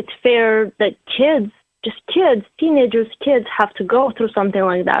it's fair that teenagers, kids have to go through something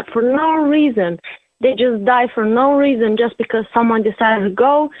like that for no reason. They just die for no reason just because someone decided to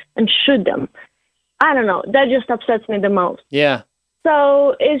go and shoot them. I don't know. That just upsets me the most. Yeah.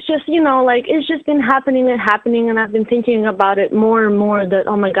 So it's just, you know, like it's just been happening, and I've been thinking about it more and more that,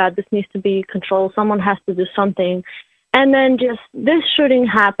 oh my God, this needs to be controlled. Someone has to do something. And then just this shooting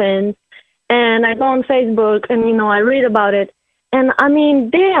happens, and I go on Facebook and, you know, I read about it. And I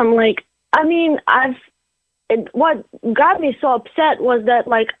mean, damn, like, I mean, what got me so upset was that,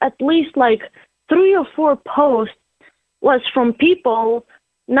 like, at least, like, 3 or 4 posts was from people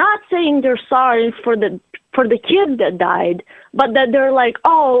not saying they're sorry for the kids that died, but that they're like,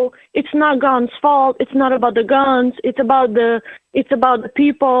 oh, it's not guns' fault. It's not about the guns. It's about the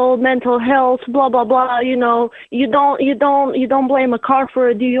people, mental health, blah blah blah. You know, you don't blame a car for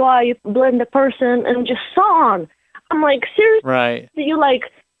a DUI. You blame the person, and just so on. I'm like, seriously, Right. You like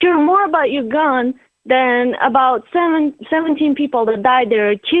care more about your gun than about 17 people that died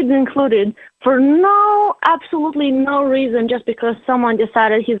there, kids included, for absolutely no reason, just because someone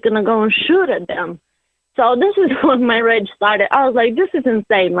decided he's going to go and shoot at them. So this is when my rage started. I was like, this is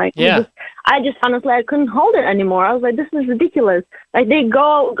insane. Like, Yeah. I just honestly, I couldn't hold it anymore. I was like, this is ridiculous. Like, they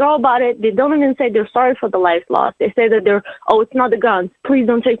go about it. They don't even say they're sorry for the life lost. They say that it's not the guns. Please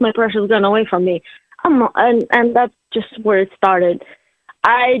don't take my precious gun away from me. And that's just where it started.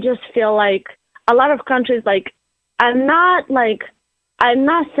 I just feel like a lot of countries, like, I'm not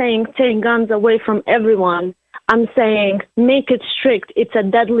saying take guns away from everyone. I'm saying make it strict. It's a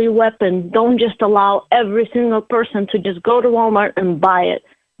deadly weapon. Don't just allow every single person to just go to Walmart and buy it.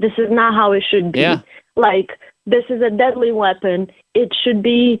 This is not how it should be. Yeah. Like, this is a deadly weapon. It should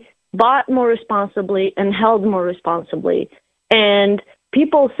be bought more responsibly and held more responsibly. And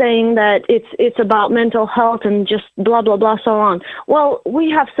people saying that it's about mental health and just blah, blah, blah, so on. Well, we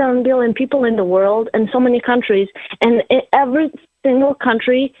have 7 billion people in the world and so many countries, and every single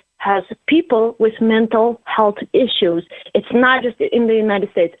country has people with mental health issues. It's not just in the United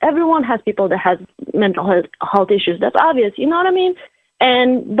States. Everyone has people that has mental health issues. That's obvious. You know what I mean?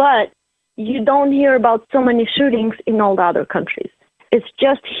 But you don't hear about so many shootings in all the other countries. It's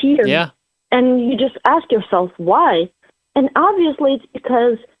just here. Yeah. And you just ask yourself, why? And obviously it's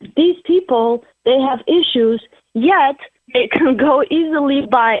because these people, they have issues, yet they can go easily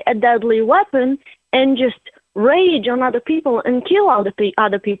buy a deadly weapon and just rage on other people and kill other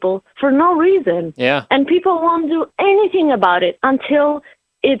people for no reason. Yeah. And people won't do anything about it until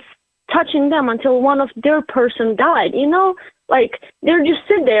it's touching them, until one of their person died, you know? Like, they're just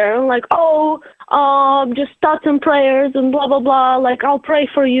sit there and like, just thoughts and prayers and blah, blah, blah. Like, I'll pray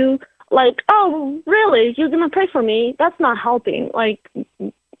for you. Like, oh, really? You're going to pray for me? That's not helping. Like,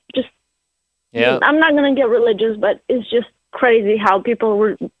 just, Yeah. I'm not going to get religious, but it's just crazy how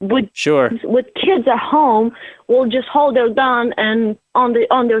people with kids at home will just hold their gun, and on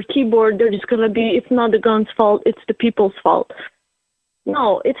their keyboard, they're just going to be, it's not the gun's fault, it's the people's fault.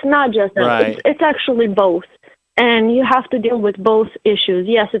 No, it's not just that. Right. It's actually both. And you have to deal with both issues.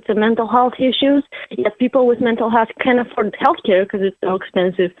 Yes, it's a mental health issues. Yes, people with mental health can afford healthcare because it's so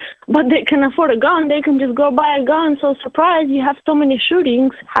expensive. But they can afford a gun. They can just go buy a gun. So surprise, you have so many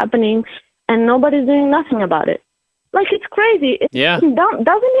shootings happening, and nobody's doing nothing about it. Like, it's crazy. Doesn't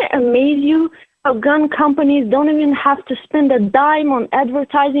it amaze you how gun companies don't even have to spend a dime on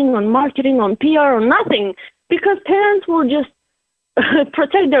advertising, on marketing, on PR, or nothing, because parents will just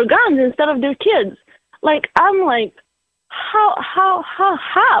protect their guns instead of their kids. Like, I'm like, how?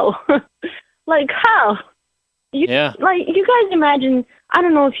 Like, how? Like, you guys imagine, I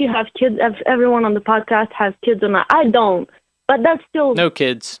don't know if you have kids, if everyone on the podcast has kids or not. I don't, but that's still... No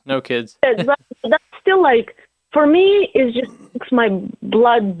kids. That's still, like, for me, it just makes my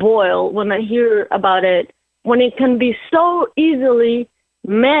blood boil when I hear about it, when it can be so easily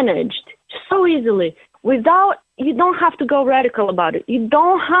managed, so easily, without, you don't have to go radical about it. You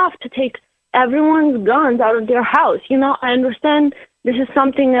don't have to take everyone's guns out of their house. You know, I understand this is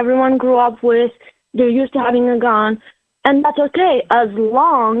something everyone grew up with. They're used to having a gun, and that's okay as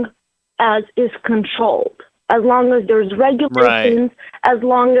long as it's controlled, as long as there's regulations, as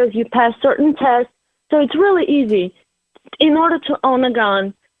long as you pass certain tests. So it's really easy. In order to own a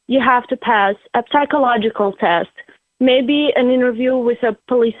gun, you have to pass a psychological test, maybe an interview with a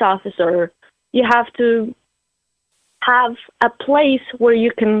police officer. You have to have a place where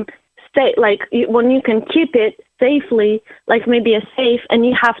you can stay, like when you can keep it safely, like maybe a safe, and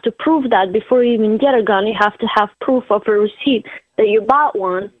you have to prove that before you even get a gun. You have to have proof of a receipt that you bought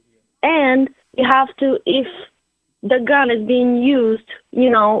one, and you have to, if the gun is being used, you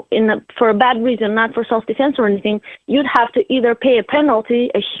know, for a bad reason, not for self-defense or anything, you'd have to either pay a penalty,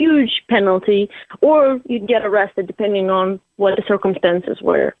 a huge penalty, or you'd get arrested depending on what the circumstances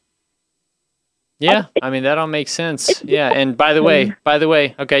were. Yeah, I mean, that all makes sense. Yeah, and by the way,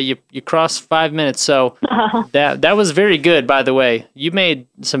 okay, you crossed 5 minutes, so that was very good, by the way. You made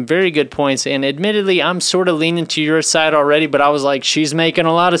some very good points, and admittedly, I'm sort of leaning to your side already, but I was like, she's making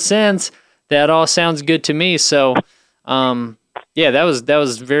a lot of sense. That all sounds good to me. So, yeah, that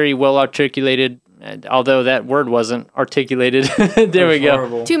was very well articulated, although that word wasn't articulated. There we go.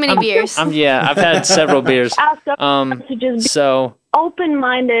 Horrible. Too many beers. Yeah, I've had several beers. To just So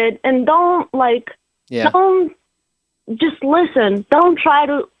open-minded and don't just listen. Don't try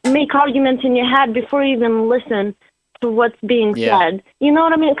to make arguments in your head before you even listen to what's being said. You know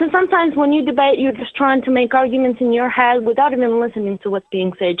what I mean? Because sometimes when you debate, you're just trying to make arguments in your head without even listening to what's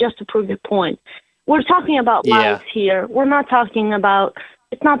being said, just to prove your point. We're talking about lives here. We're not talking about,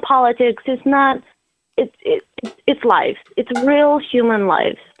 it's not politics. It's not, it's lives. It's real human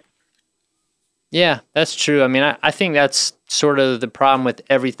lives. yeah, that's true. I mean, I think that's sort of the problem with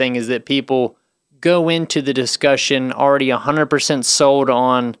everything, is that people go into the discussion already 100% sold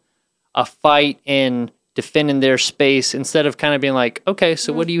on a fight and defending their space instead of kind of being like, okay,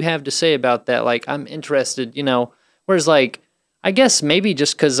 so what do you have to say about that? Like, I'm interested, you know. Whereas, like, I guess maybe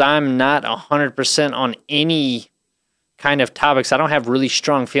just because I'm not 100% on any kind of topics, I don't have really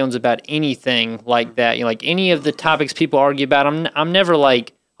strong feelings about anything like that. You know, like any of the topics people argue about, I'm never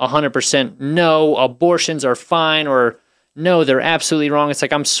like 100% no, abortions are fine, or no, they're absolutely wrong. It's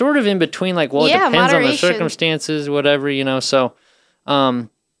like I'm sort of in between, like, well, it depends on the circumstances, whatever, you know. So,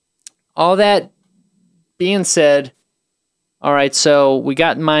 all that being said, all right, so we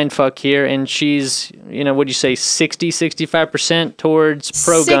got Mindfuck here, and she's, you know, what'd you say, 65% towards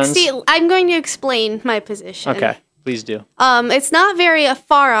pro-guns? I'm going to explain my position. Okay, please do. It's not very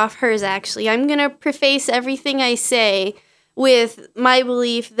far off hers, actually. I'm going to preface everything I say with my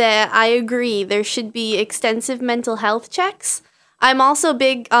belief that I agree there should be extensive mental health checks. I'm also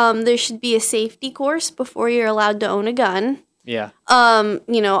big, there should be a safety course before you're allowed to own a gun. Yeah.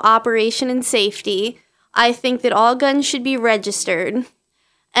 You know, operation and safety. I think that all guns should be registered.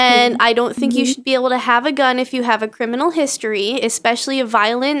 And I don't think you should be able to have a gun if you have a criminal history, especially of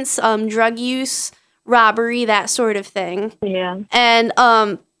violence, drug use, robbery, that sort of thing. Yeah. And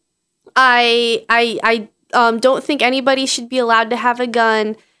I don't think anybody should be allowed to have a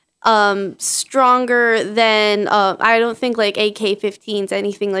gun stronger than, I don't think like AK-15s,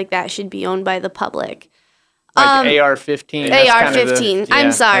 anything like that should be owned by the public. Like AR-15. AR-15.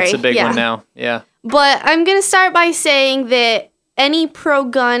 I'm sorry. That's a big one now. Yeah. But I'm going to start by saying that any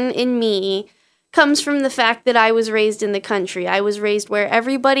pro-gun in me comes from the fact that I was raised in the country. I was raised where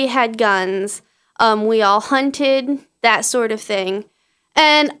everybody had guns. We all hunted, that sort of thing.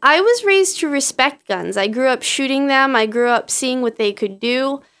 And I was raised to respect guns. I grew up shooting them. I grew up seeing what they could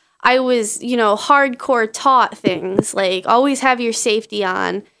do. I was, you know, hardcore taught things like always have your safety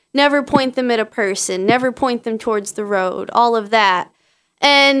on, never point them at a person, never point them towards the road, all of that.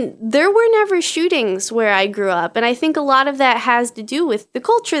 And there were never shootings where I grew up. And I think a lot of that has to do with the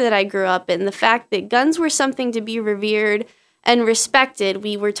culture that I grew up in, the fact that guns were something to be revered and respected.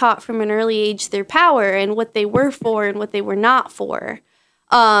 We were taught from an early age their power and what they were for and what they were not for.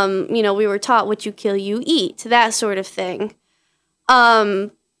 You know, we were taught what you kill, you eat, that sort of thing. And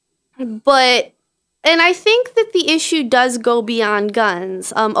I think that the issue does go beyond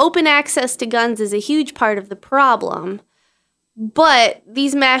guns. Open access to guns is a huge part of the problem. But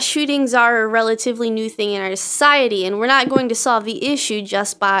these mass shootings are a relatively new thing in our society, and we're not going to solve the issue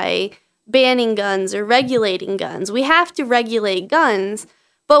just by banning guns or regulating guns. We have to regulate guns,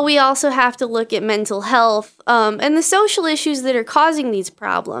 but we also have to look at mental health and the social issues that are causing these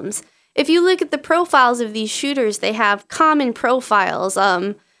problems. If you look at the profiles of these shooters, they have common profiles,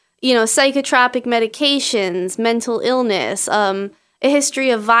 you know, psychotropic medications, mental illness, a history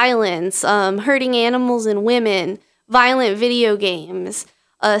of violence, hurting animals and women, violent video games,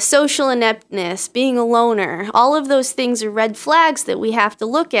 social ineptness, being a loner. All of those things are red flags that we have to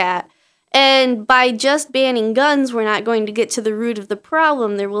look at. And by just banning guns, we're not going to get to the root of the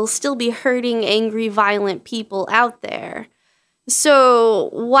problem. There will still be hurting, angry, violent people out there. So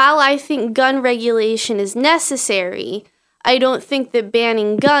while I think gun regulation is necessary, I don't think that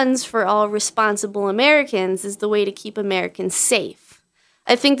banning guns for all responsible Americans is the way to keep Americans safe.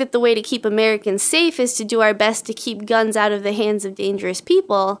 I think that the way to keep Americans safe is to do our best to keep guns out of the hands of dangerous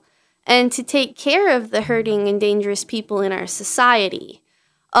people and to take care of the hurting and dangerous people in our society.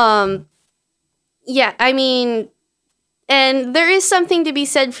 Yeah, I mean, and there is something to be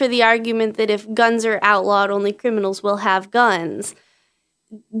said for the argument that if guns are outlawed, only criminals will have guns.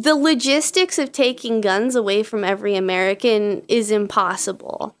 The logistics of taking guns away from every American is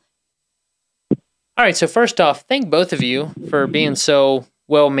impossible. All right, so first off, thank both of you for being so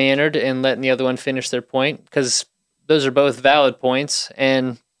well-mannered and letting the other one finish their point, because those are both valid points,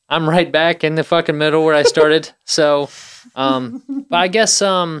 and I'm right back in the fucking middle where I started. So, but I guess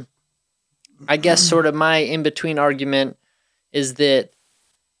sort of my in-between argument is that,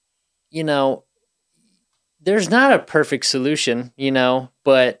 you know, there's not a perfect solution, you know,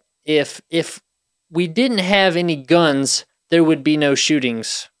 but if we didn't have any guns, there would be no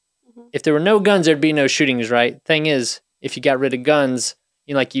shootings. If there were no guns, there'd be no shootings, right? Thing is, if you got rid of guns,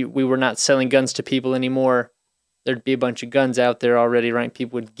 you know, like we were not selling guns to people anymore, there'd be a bunch of guns out there already, right?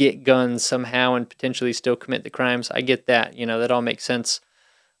 People would get guns somehow and potentially still commit the crimes. I get that, you know, that all makes sense.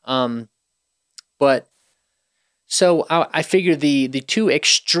 But so I figure the two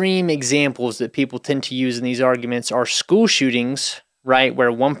extreme examples that people tend to use in these arguments are school shootings, right,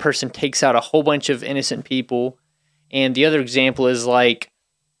 where one person takes out a whole bunch of innocent people, and the other example is like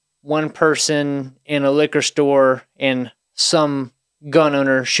one person in a liquor store and some gun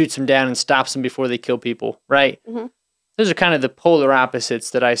owner shoots them down and stops them before they kill people, right? Mm-hmm. those are kind of the polar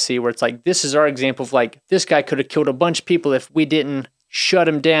opposites that I see, where it's like, this is our example of like, this guy could have killed a bunch of people if we didn't shut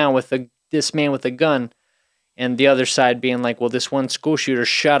him down with this man with a gun. And the other side being like, well, this one school shooter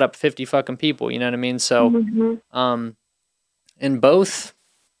shot up 50 fucking people. You know what I mean? So, and both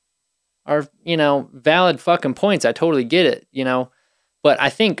are, valid fucking points. I totally get it, but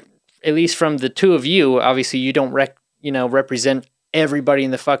I think at least from the two of you, obviously you don't represent everybody in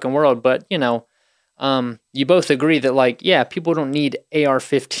the fucking world, but you both agree that like, yeah, people don't need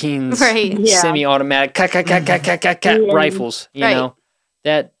AR-15s, right. Semi-automatic rifles, you know,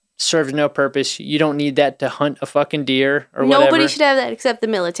 that serves no purpose. You don't need that to hunt a fucking deer or whatever. Nobody should have that except the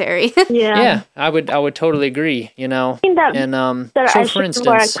military. Yeah, I would totally agree, I think that, and so for instance,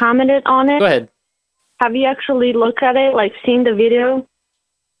 where I commented on it. Go ahead. Have you actually looked at it, like seen the video?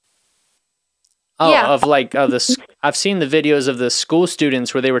 Oh, yeah. I've seen the videos of the school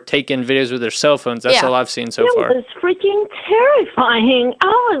students where they were taking videos with their cell phones. That's all I've seen so far. It was freaking terrifying.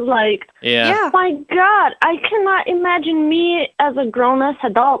 I was like, my God, I cannot imagine me as a grown-ass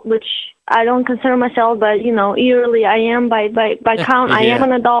adult, which I don't consider myself, but, yearly I am by count. I am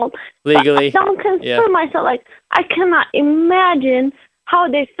an adult. Legally. I don't consider myself, like, I cannot imagine how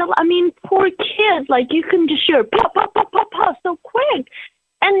they feel. I mean, poor kids, like, you can just hear pop, pop, pop, pop, pop so quick.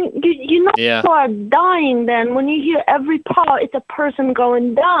 And people are dying then. When you hear every paw, it's a person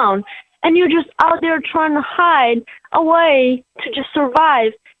going down. And you're just out there trying to hide away to just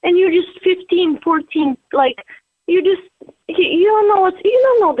survive. And you're just 15, 14, like, you don't know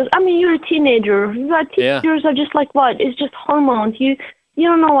this. I mean, you're a teenager. Teenagers are just like what? It's just hormones. You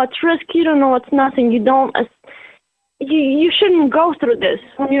don't know what's risk. You don't know what's nothing. You shouldn't go through this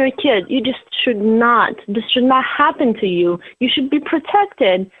when you're a kid. You just should not. This should not happen to you. You should be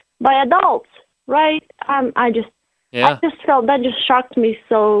protected by adults, right? I just felt that just shocked me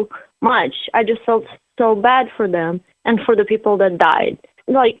so much. I just felt so bad for them and for the people that died.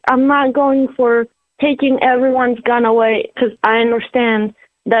 Like, I'm not going for taking everyone's gun away because I understand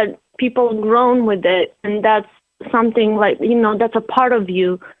that people grown with it and that's something like, that's a part of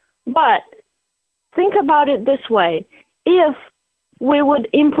you. But think about it this way. If we would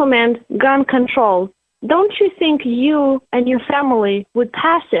implement gun control, don't you think you and your family would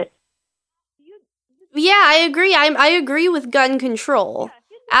pass it? Yeah, I agree. I agree with gun control.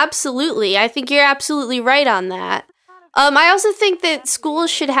 Absolutely. I think you're absolutely right on that. I also think that schools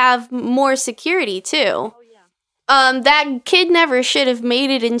should have more security, too. That kid never should have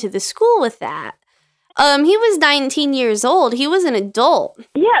made it into the school with that. He was 19 years old. He was an adult.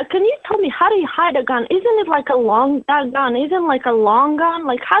 Yeah, can you tell me, how do you hide a gun? Isn't it like that gun isn't like a long gun?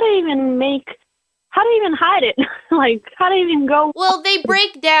 Like, how do you even hide it? Like, how do you even go? Well, they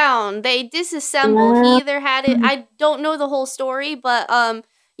break down. They disassemble. He either had it, I don't know the whole story, but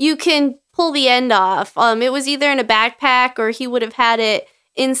you can pull the end off. It was either in a backpack or he would have had it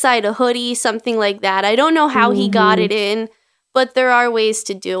inside a hoodie, something like that. I don't know how he got it in. But there are ways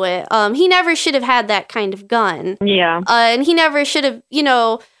to do it. He never should have had that kind of gun. Yeah. And he never should have,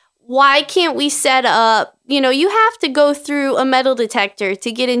 why can't we set up, you have to go through a metal detector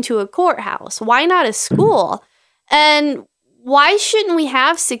to get into a courthouse. Why not a school? And why shouldn't we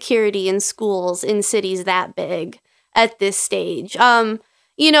have security in schools in cities that big at this stage?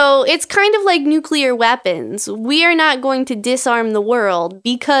 It's kind of like nuclear weapons. We are not going to disarm the world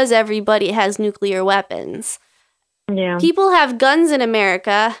because everybody has nuclear weapons. Yeah. People have guns in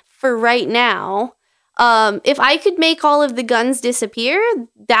America for right now. If I could make all of the guns disappear,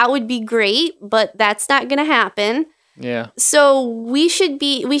 that would be great, but that's not going to happen. Yeah. So we should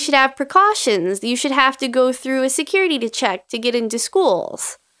have precautions. You should have to go through a security check to get into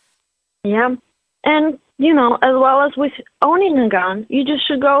schools. Yeah. And, as well as with owning a gun, you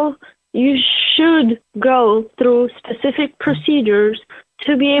should go through specific procedures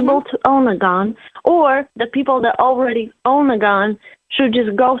to be able to own a gun, or the people that already own a gun should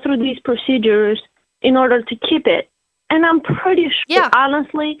just go through these procedures in order to keep it. And I'm pretty sure,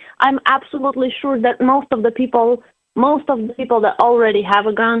 honestly, I'm absolutely sure that most of the people that already have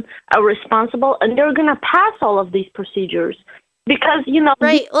a gun are responsible, and they're going to pass all of these procedures because,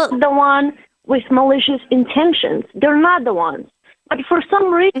 right. The one with malicious intentions. They're not the ones. But for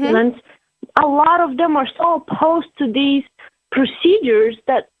some reason, a lot of them are so opposed to these procedures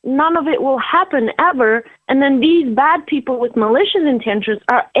that none of it will happen ever, and then these bad people with malicious intentions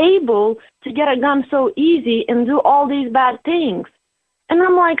are able to get a gun so easy and do all these bad things. And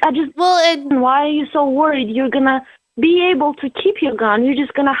I'm like, why are you so worried? You're gonna be able to keep your gun. You're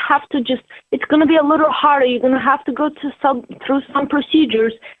just gonna have to it's gonna be a little harder. You're gonna have to go through some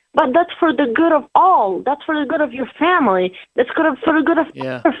procedures, but that's for the good of all. That's for the good of your family. That's for the good of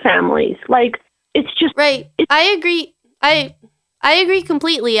other families. Like, it's just right. I agree. I agree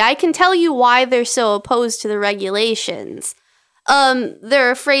completely. I can tell you why they're so opposed to the regulations.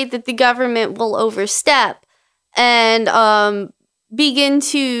 They're afraid that the government will overstep and begin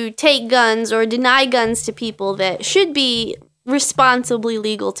to take guns or deny guns to people that should be responsibly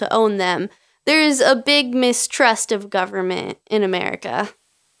legal to own them. There's a big mistrust of government in America.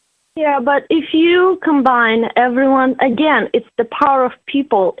 Yeah, but if you combine everyone, again, it's the power of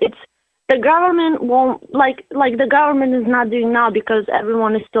people. It's the government won't, like the government is not doing now because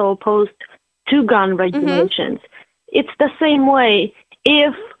everyone is still opposed to gun regulations. It's the same way.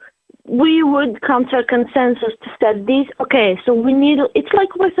 If we would come to a consensus to set these, okay, so we need, it's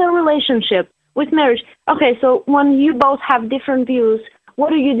like with a relationship, with marriage. Okay, so when you both have different views, what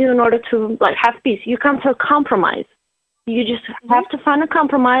do you do in order to like have peace? You come to a compromise. You just have to find a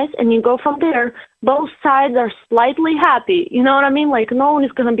compromise, and you go from there. Both sides are slightly happy. You know what I mean? Like, no one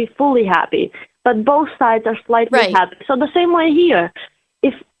is going to be fully happy, but both sides are slightly happy. So the same way here.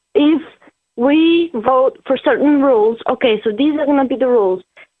 If we vote for certain rules, okay, so these are going to be the rules.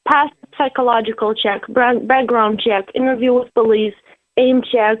 Pass psychological check, background check, interview with police, aim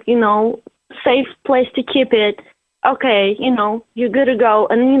check, safe place to keep it. Okay, you're good to go.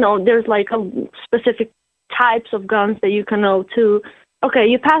 And, there's like a specific types of guns that you can know too. Okay,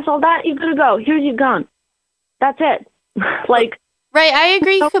 you pass all that, you're good to go. Here's your gun. That's it. Right, I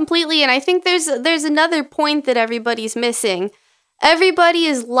agree completely, and I think there's another point that everybody's missing. Everybody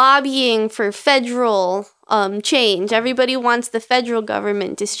is lobbying for federal change. Everybody wants the federal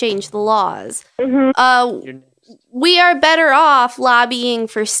government to change the laws. We are better off lobbying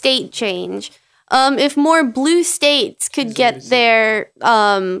for state change. If more blue states could get their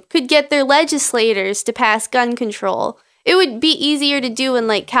legislators to pass gun control, it would be easier to do in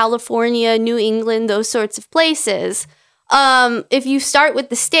like California, New England, those sorts of places. If you start with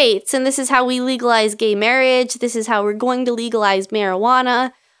the states, and this is how we legalize gay marriage, this is how we're going to legalize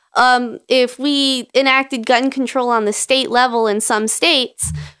marijuana. If we enacted gun control on the state level in some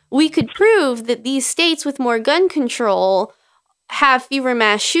states, we could prove that these states with more gun control have fewer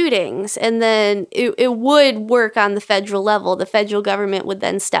mass shootings, and then it would work on the federal level. The federal government would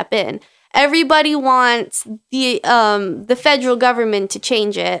then step in. Everybody wants the federal government to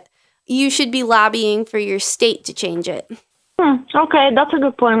change it. You should be lobbying for your state to change it. Okay, that's a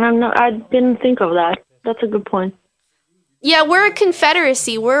good point. I didn't think of that. That's a good point. Yeah, we're a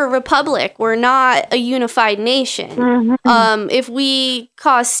confederacy. We're a republic. We're not a unified nation. If we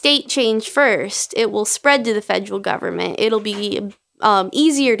cause state change first, it will spread to the federal government. It'll be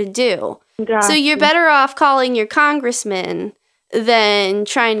easier to do. Gotcha. So you're better off calling your congressman than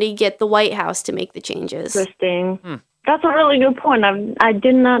trying to get the White House to make the changes. Interesting. That's a really good point. I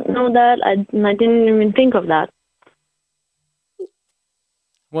did not know that. I didn't even think of that.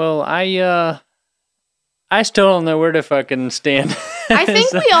 Well, I still don't know where to fucking stand. I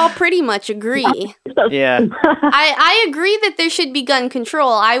think we all pretty much agree. Yeah. I agree that there should be gun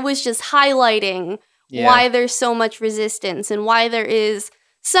control. I was just highlighting why there's so much resistance and why there is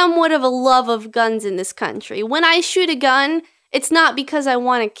somewhat of a love of guns in this country. When I shoot a gun, it's not because I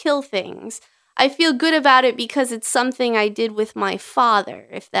want to kill things. I feel good about it because it's something I did with my father,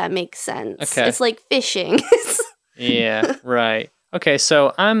 if that makes sense. Okay. It's like fishing. Yeah, right. Okay,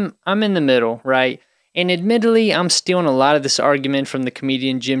 so I'm in the middle, right? And admittedly, I'm stealing a lot of this argument from the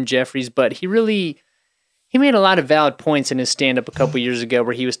comedian Jim Jeffries, but he made a lot of valid points in his stand-up a couple years ago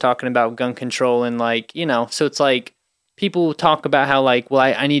where he was talking about gun control and so it's like people talk about how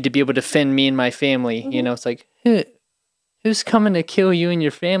I need to be able to defend me and my family. It's like, who's coming to kill you and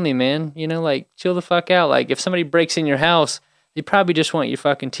your family, man? Chill the fuck out. Like, if somebody breaks in your house, they probably just want your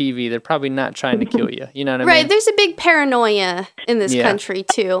fucking TV. They're probably not trying to kill you. You know what I mean? Right. There's a big paranoia in this country,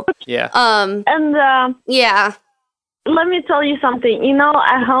 too. Yeah. Yeah. Let me tell you something.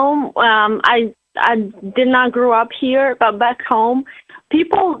 At home, I did not grow up here, but back home,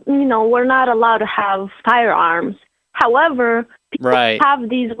 people, were not allowed to have firearms. However, people have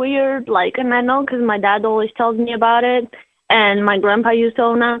these weird, and I know because my dad always tells me about it, and my grandpa used to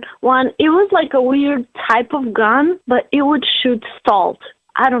own one. It was like a weird type of gun, but it would shoot salt.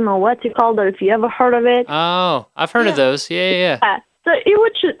 I don't know what you call it, if you ever heard of it. Oh, I've heard of those. Yeah. So it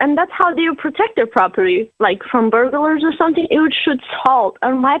would shoot, and that's how they would protect their property, like from burglars or something. It would shoot salt.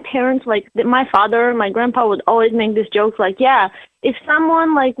 And my parents, my father and my grandpa would always make this joke, if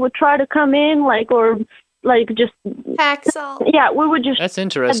someone, would try to come in, or just pack salt. Yeah, we would just. That's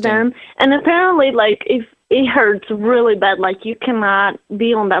interesting. Them. And apparently, if it hurts really bad, you cannot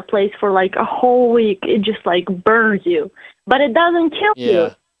be on that place for a whole week. It just burns you, but it doesn't kill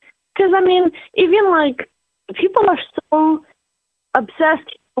you. Because even people are so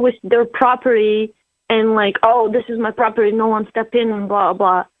obsessed with their property and like, oh, this is my property, no one step in and blah,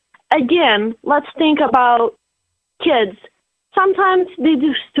 blah. Again, let's think about kids. Sometimes they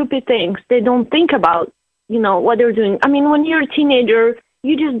do stupid things. They don't think about, what they're doing. I mean, when you're a teenager,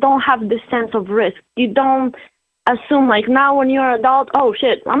 you just don't have this sense of risk. You don't assume, like, now when you're an adult, oh,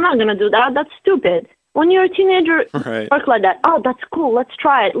 shit, I'm not going to do that. That's stupid. When you're a teenager, Right. work like that. Oh, that's cool. Let's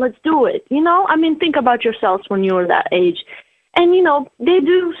try it. Let's do it. I mean, think about yourselves when you were that age. And, they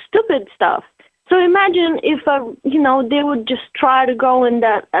do stupid stuff. So imagine if, they would just try to go in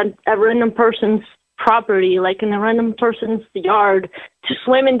a random person's property, like in a random person's yard, to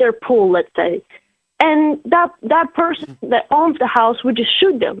swim in their pool, let's say. And that person that owns the house would just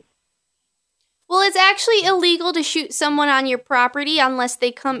shoot them. Well, it's actually illegal to shoot someone on your property unless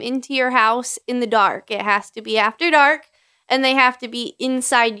they come into your house in the dark. It has to be after dark, and they have to be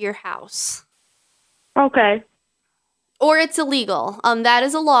inside your house. Okay. Or it's illegal. That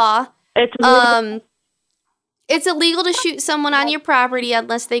is a law. It's illegal. It's illegal to shoot someone on your property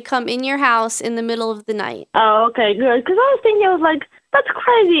unless they come in your house in the middle of the night. Oh, okay, good. Because I was thinking, I was like, that's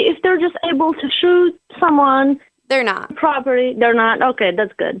crazy. If they're just able to shoot someone, They're not. property, they're not. Okay,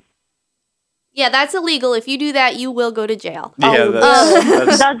 that's good. Yeah, that's illegal. If you do that, you will go to jail. Yeah,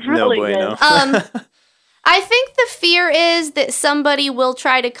 that's That's really no bueno. I think the fear is that somebody will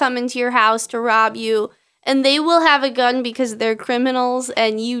try to come into your house to rob you, and they will have a gun because they're criminals,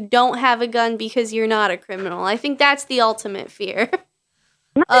 and you don't have a gun because you're not a criminal. I think that's the ultimate fear.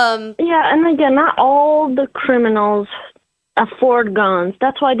 Yeah, and again, not all the criminals afford guns.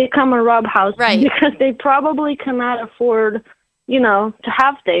 That's why they come and rob houses. Right. Because they probably cannot afford, to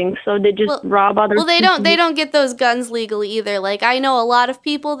have things, so they just rob other Well, people. they don't get those guns legally either. Like, I know a lot of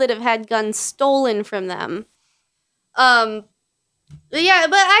people that have had guns stolen from them. Yeah,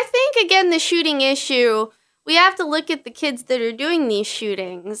 but I think, again, the shooting issue, we have to look at the kids that are doing these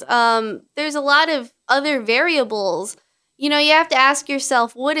shootings. There's a lot of other variables. You have to ask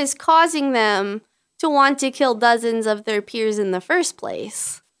yourself, what is causing them to want to kill dozens of their peers in the first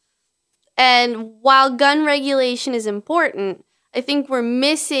place? And while gun regulation is important, I think we're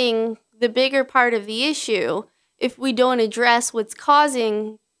missing the bigger part of the issue if we don't address what's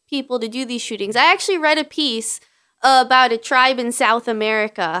causing people to do these shootings. I actually read a piece about a tribe in South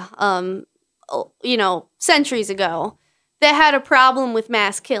America, centuries ago, that had a problem with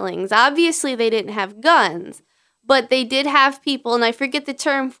mass killings. Obviously, they didn't have guns, but they did have people, and I forget the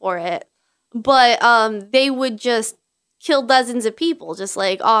term for it, but they would just kill dozens of people, just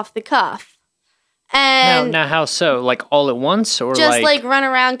like off the cuff. And Now how so? Like all at once, or just like run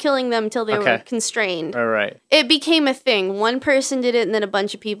around killing them till they were Okay. constrained. All right. It became a thing. One person did it, and then a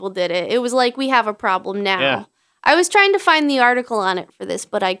bunch of people did it. It was like, we have a problem now. Yeah. I was trying to find the article on it for this,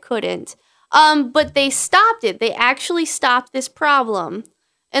 but I couldn't. But they stopped it. They actually stopped this problem.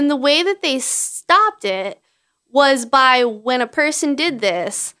 And the way that they stopped it was by, when a person did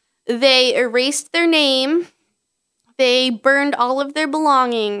this, they erased their name, they burned all of their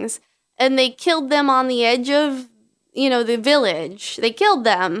belongings, and they killed them on the edge of, the village. They killed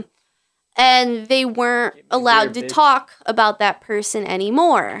them, and they weren't allowed to talk about that person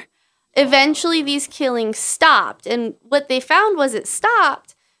anymore. Eventually, these killings stopped, and what they found was it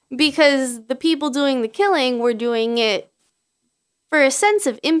stopped because the people doing the killing were doing it for a sense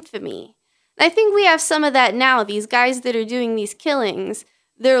of infamy. And I think we have some of that now. These guys that are doing these killings,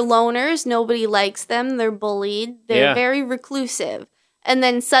 they're loners, nobody likes them, they're bullied, they're very reclusive. And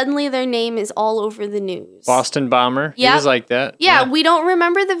then suddenly their name is all over the news. Boston bomber. He Yep. was like that. Yeah, we don't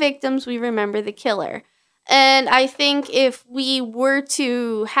remember the victims, we remember the killer. And I think if we were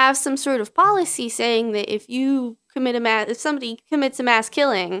to have some sort of policy saying that if somebody commits a mass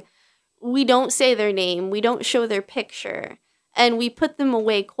killing, we don't say their name, we don't show their picture, and we put them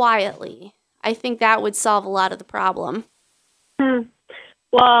away quietly, I think that would solve a lot of the problem.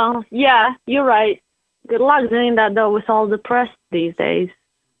 Well, yeah, you're right. Good luck doing that, though, with all the press these days.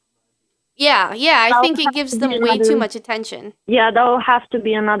 Yeah, I think it gives them way too much attention. Yeah, there'll have to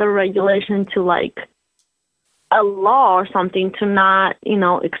be another regulation to, like, a law or something to not,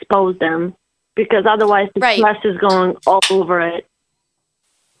 expose them. Because otherwise the press is going all over it.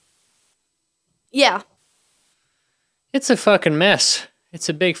 Yeah. It's a fucking mess. It's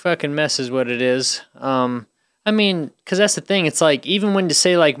a big fucking mess is what it is. I mean, because that's the thing. It's like, even when to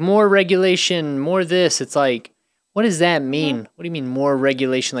say, like, more regulation, more this, it's like, what does that mean? What do you mean more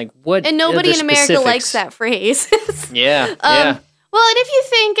regulation? Like, what? And nobody are the in America specifics? likes that phrase. Yeah. Well, and if you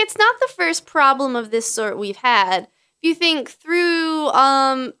think, it's not the first problem of this sort we've had. If you think through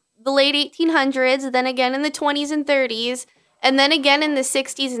the late 1800s, then again in the 20s and 30s, and then again in the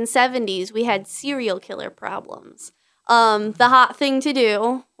 60s and 70s, we had serial killer problems. The hot thing to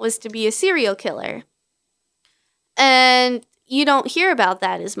do was to be a serial killer. And you don't hear about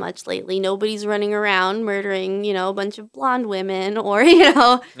that as much lately. Nobody's running around murdering, a bunch of blonde women or,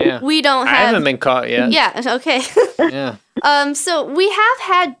 Yeah. we don't I have... haven't been caught yet. Yeah, okay. Yeah. So we have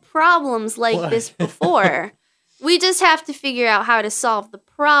had problems like What? this before. We just have to figure out how to solve the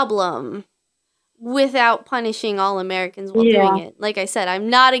problem without punishing all Americans while doing it. Like I said, I'm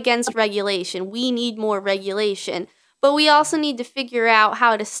not against regulation. We need more regulation. But we also need to figure out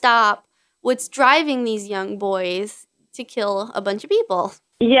how to stop what's driving these young boys to kill a bunch of people.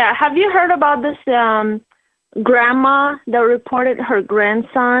 Yeah, have you heard about this grandma that reported her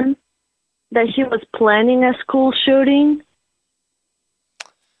grandson that he was planning a school shooting?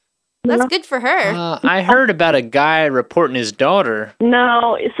 That's good for her. I heard about a guy reporting his daughter.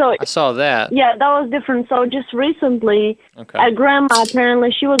 No, so I saw that. yeah, that was different. So just recently, Okay. a grandma,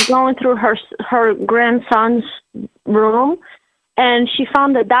 apparently she was going through her grandson's room, and she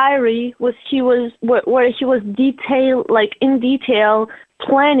found a diary where he was in detail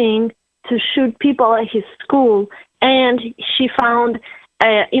planning to shoot people at his school, and she found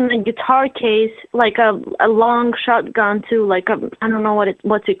in a guitar case like a long shotgun too, like I don't know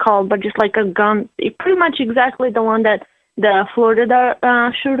what's it called, but just like a gun, pretty much exactly the one that the Florida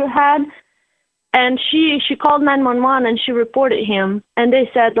shooter had. And she called 911 and she reported him, and they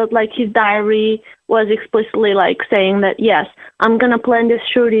said that like his diary was explicitly like saying that yes, I'm gonna plan this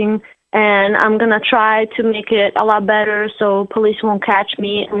shooting and I'm gonna try to make it a lot better so police won't catch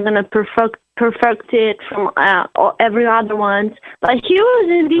me. I'm gonna perfect it from every other one. Like he was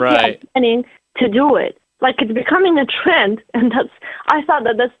in detail planning to do it. Like it's becoming a trend, and I thought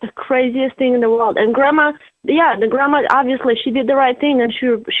that's the craziest thing in the world. And the grandma obviously she did the right thing, and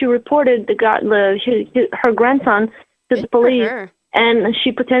she reported her grandson to the police, and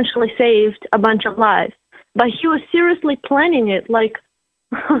she potentially saved a bunch of lives. But he was seriously planning it, like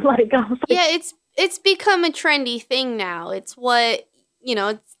I was like, yeah, it's become a trendy thing now. It's what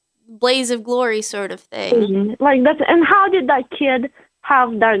it's blaze of glory sort of thing. Mm-hmm. Like that's, and how did that kid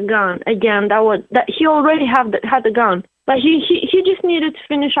have that gun again? That he already had the gun, but he just needed to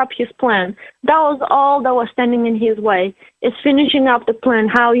finish up his plan. That was all that was standing in his way. Is finishing up the plan.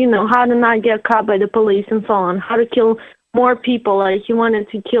 How to not get caught by the police and so on. How to kill more people. Like he wanted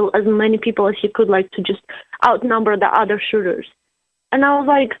to kill as many people as he could, like to just outnumber the other shooters. And I was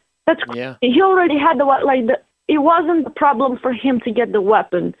like, that's he already had it wasn't the problem for him to get the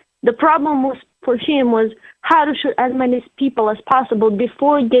weapon. The problem for him was how to shoot as many people as possible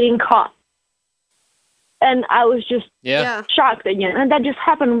before getting caught. And I was just shocked again. And that just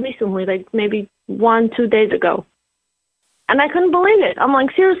happened recently, like maybe 1-2 days ago. And I couldn't believe it. I'm like,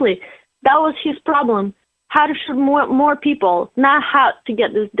 seriously, that was his problem. How to shoot more people, not how to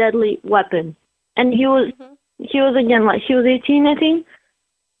get this deadly weapon. And he was again, like, he was 18, I think.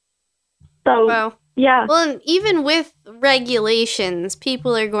 So, wow. Yeah. Well, and even with regulations,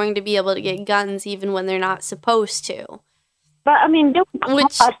 people are going to be able to get guns even when they're not supposed to. But, I mean, they would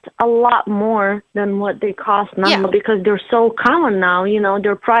cost a lot more than what they cost now because they're so common now.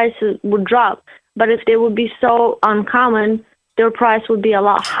 Their prices would drop. But if they would be so uncommon, their price would be a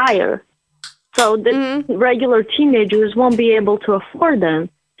lot higher. So the regular teenagers won't be able to afford them.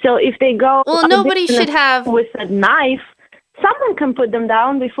 So if they go nobody should have with a knife, someone can put them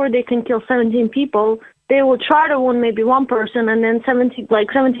down before they can kill 17 people. They will try to wound maybe one person, and then 17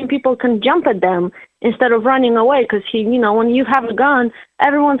 people can jump at them instead of running away. Because when you have a gun,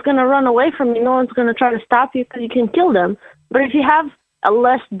 everyone's gonna run away from you. No one's gonna try to stop you because you can kill them. But if you have a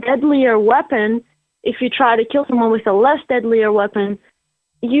less deadlier weapon, if you try to kill someone with a less deadlier weapon,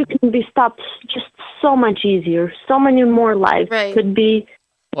 you can be stopped just so much easier. So many more lives could be.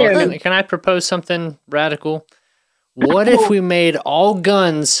 Well, can I propose something radical? What if we made all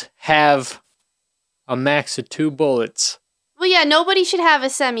guns have a max of 2 bullets? Well, yeah, nobody should have a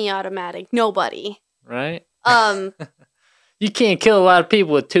semi-automatic. Nobody. Right? You can't kill a lot of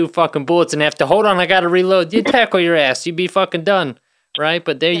people with 2 fucking bullets and have to, hold on, I gotta reload. You tackle your ass, you'd be fucking done. Right?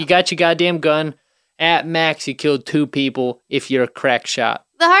 But there you got your goddamn gun. At max, you killed 2 people if you're a crack shot.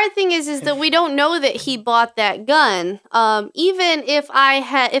 The hard thing is that we don't know that he bought that gun. Even if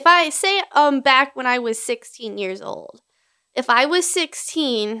I say back when I was 16 years old, if I was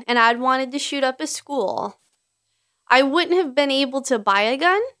 16 and I'd wanted to shoot up a school, I wouldn't have been able to buy a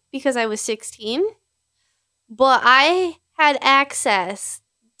gun because I was 16, but I had access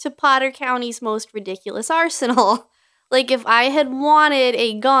to Potter County's most ridiculous arsenal. Like if I had wanted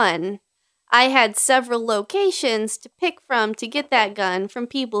a gun, I had several locations to pick from to get that gun from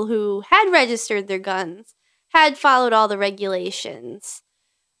people who had registered their guns, had followed all the regulations.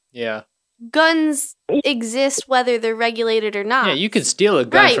 Yeah. guns exist whether they're regulated or not. Yeah, you could steal a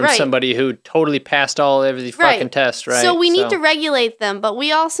gun from somebody who totally passed every fucking test, right? So we need to regulate them, but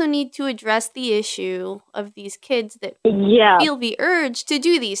we also need to address the issue of these kids that feel the urge to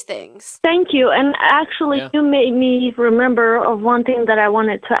do these things. Thank you. And actually, you made me remember of one thing that I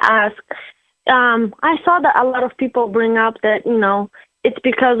wanted to ask. I saw that a lot of people bring up that, it's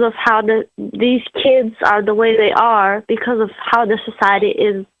because of how these kids are the way they are, because of how the society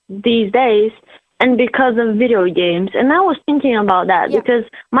is these days, and because of video games. And I was thinking about that because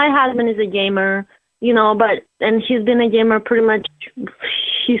my husband is a gamer, and he's been a gamer pretty much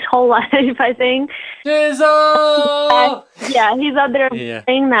his whole life, I think. Jesus! He's out there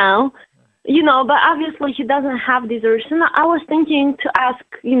playing now, but obviously he doesn't have these urges. And I was thinking to ask,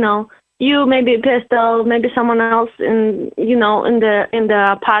 you, maybe Pistol, maybe someone else in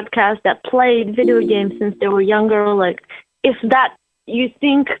the podcast that played video games since they were younger, like if that you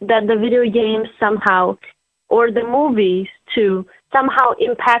think that the video games somehow, or the movies too, somehow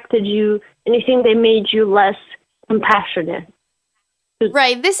impacted you, and you think they made you less compassionate.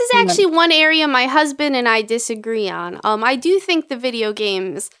 Right. This is actually one area my husband and I disagree on. I do think the video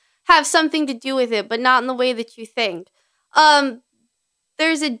games have something to do with it, but not in the way that you think.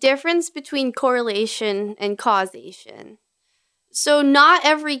 There's a difference between correlation and causation. So not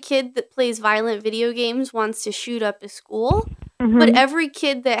every kid that plays violent video games wants to shoot up a school, but every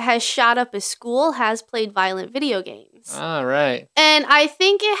kid that has shot up a school has played violent video games. All right. And I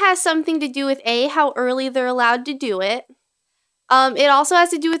think it has something to do with, A, how early they're allowed to do it. It also has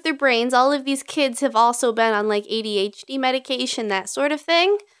to do with their brains. All of these kids have also been on like ADHD medication, that sort of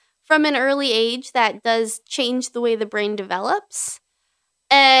thing, from an early age that does change the way the brain develops.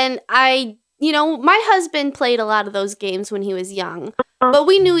 And my husband played a lot of those games when he was young, but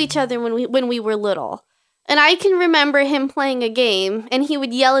we knew each other when we were little. And I can remember him playing a game, and he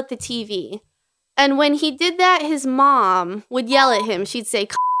would yell at the TV. And when he did that, his mom would yell at him. She'd say,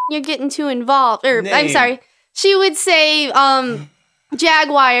 "You're getting too involved." Or, I'm sorry. She would say,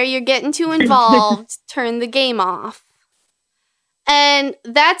 "Jaguar, you're getting too involved. Turn the game off." And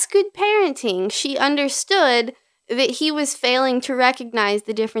that's good parenting. She understood that he was failing to recognize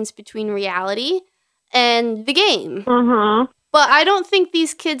the difference between reality and the game. But I don't think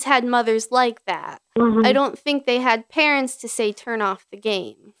these kids had mothers like that. I don't think they had parents to say, turn off the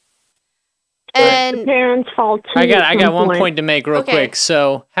game. And the parents' fault too. I got one point to make real quick.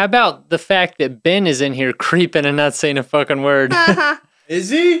 So how about the fact that Ben is in here creeping and not saying a fucking word? Is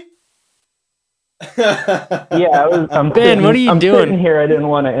he? I'm Ben, what are you doing? I'm sitting here. I didn't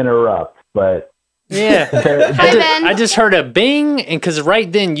want to interrupt, but... Yeah. Hi, Ben. I just heard a bing, and because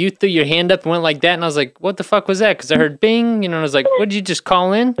right then you threw your hand up and went like that, and I was like, what the fuck was that? Because I heard bing, and I was like, what did you just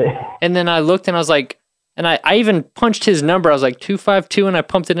call in? And then I looked, and I was like, and I even punched his number. I was like, 252, and I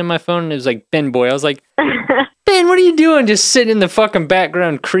pumped it in my phone, and it was like, Ben Boy. I was like, Ben, what are you doing? Just sitting in the fucking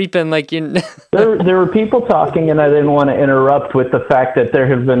background creeping like you... There were people talking, and I didn't want to interrupt with the fact that there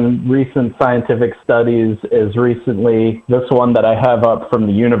have been recent scientific studies as recently, this one that I have up from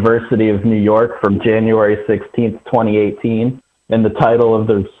the University of New York from January 16th, 2018. And the title of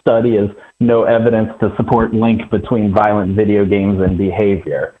the study is No Evidence to Support Link Between Violent Video Games and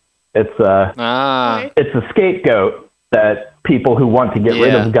Behavior. It's a scapegoat that people who want to get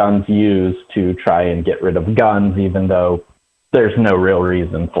rid of guns use to try and get rid of guns, even though there's no real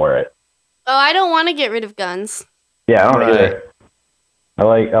reason for it. Oh, I don't want to get rid of guns. Yeah, I don't either. I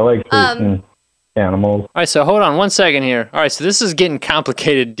like shooting animals. All right, so hold on 1 second here. All right, so this is getting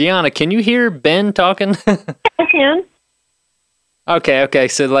complicated. Deanna, can you hear Ben talking? I can. Okay.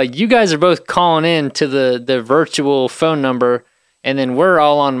 So, like, you guys are both calling in to the virtual phone number, and then we're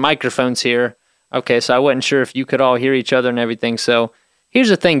all on microphones here. Okay, so I wasn't sure if you could all hear each other and everything. So, here's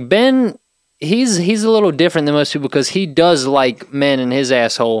the thing. Ben, he's a little different than most people because he does like men in his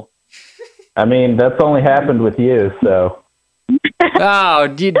asshole. I mean, that's only happened with you, so... Oh,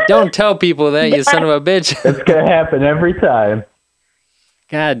 don't tell people that, you son of a bitch. It's going to happen every time.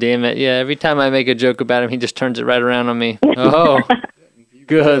 God damn it. Yeah, every time I make a joke about him, he just turns it right around on me. Oh,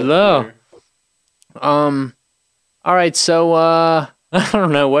 good Lord. All right, so, I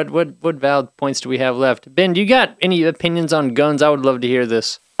don't know. What valid points do we have left? Ben, do you got any opinions on guns? I would love to hear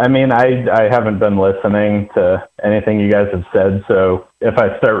this. I mean, I haven't been listening to anything you guys have said, so if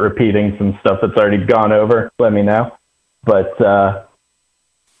I start repeating some stuff that's already gone over, let me know. But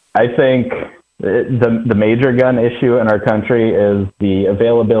I think the major gun issue in our country is the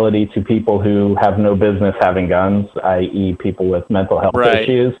availability to people who have no business having guns, i.e. people with mental health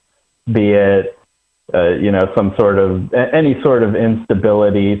issues, be it some sort of any sort of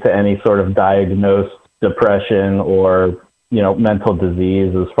instability to any sort of diagnosed depression or mental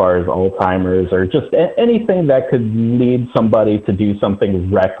disease as far as Alzheimer's or just anything that could lead somebody to do something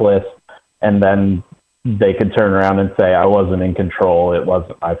reckless, and then they could turn around and say, I wasn't in control, it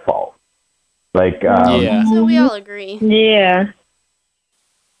wasn't my fault. So we all agree. Yeah.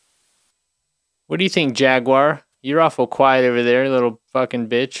 What do you think, Jaguar? You're awful quiet over there, little fucking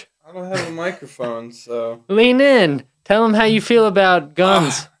bitch. I don't have a microphone, so... Lean in. Tell them how you feel about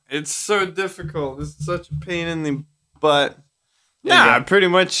guns. It's so difficult. It's such a pain in the butt. I pretty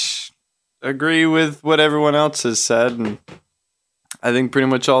much agree with what everyone else has said, and I think pretty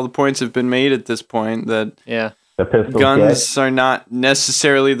much all the points have been made at this point, that guns are not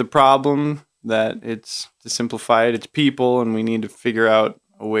necessarily the problem, that it's, to simplify it, it's people, and we need to figure out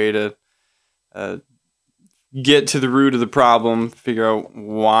a way to get to the root of the problem, figure out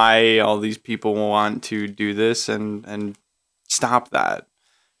why all these people want to do this, and stop that.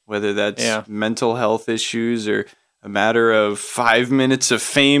 Whether that's mental health issues or a matter of 5 minutes of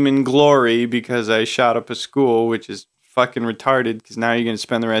fame and glory because I shot up a school, which is fucking retarded because now you're going to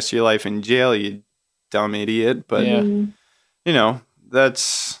spend the rest of your life in jail, you dumb idiot. But,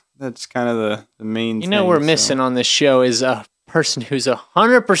 that's kind of the main thing. We're missing on this show is a person who's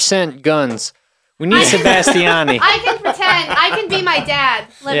 100% guns. We need Sebastiani. I can pretend. I can be my dad.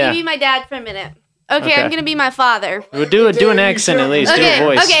 Let me be my dad for a minute. Okay, I'm gonna be my father. We'll do an accent at least. Okay, do a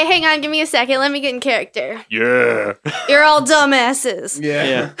voice. okay, hang on, give me a second. Let me get in character. Yeah. You're all dumbasses.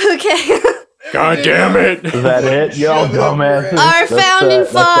 Yeah. Okay. God damn it. Is that it? You're all dumbasses. Our founding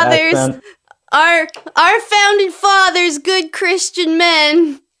fathers. Our founding fathers, good Christian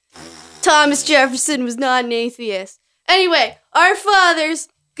men. Thomas Jefferson was not an atheist. Anyway, our fathers,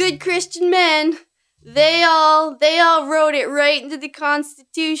 good Christian men. They all wrote it right into the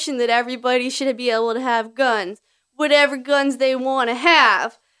Constitution that everybody should be able to have guns, whatever guns they want to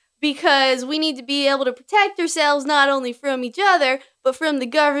have, because we need to be able to protect ourselves not only from each other, but from the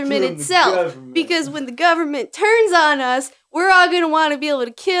government itself. Because when the government turns on us, we're all going to want to be able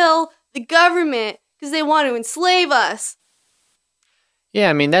to kill the government because they want to enslave us. Yeah,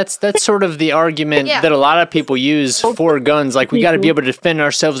 I mean, that's sort of the argument that a lot of people use for guns. Like, we got to be able to defend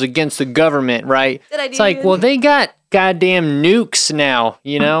ourselves against the government, right? It's like, well, they got goddamn nukes now,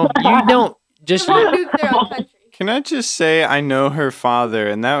 You don't just... nuke their own country. Can I just say I know her father,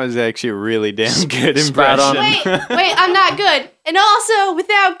 and that was actually a really damn good impression. Wait, I'm not good. And also,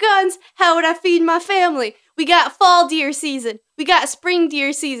 without guns, how would I feed my family? We got fall deer season. We got spring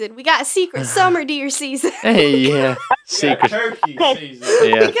deer season. We got secret summer deer season. Hey, yeah. Secret turkey season.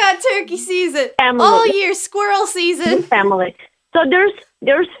 Yeah. We got turkey season. Family. All year squirrel season. Family. So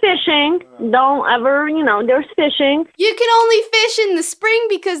there's fishing. Don't ever, there's fishing. You can only fish in the spring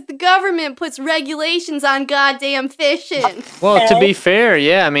because the government puts regulations on goddamn fishing. Well, to be fair,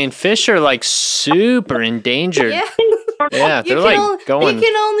 I mean, fish are like super endangered. Yeah, they're going.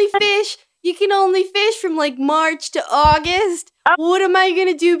 You can only fish from like March to August. What am I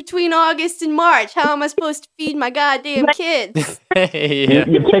gonna do between August and March? How am I supposed to feed my goddamn kids?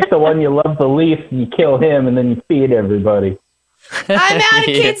 You pick the one you love the least, you kill him, and then you feed everybody. I'm out of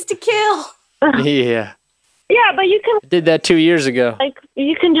kids to kill. Yeah. Yeah, but you can... I did that 2 years ago. Like,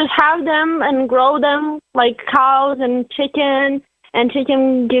 you can just have them and grow them like cows and chicken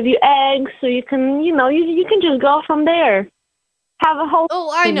give you eggs, so you can, you can just go from there. Have a whole...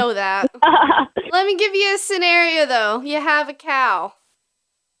 Oh, I know that. Let me give you a scenario, though. You have a cow.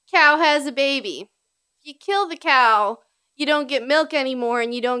 Cow has a baby. If you kill the cow, you don't get milk anymore,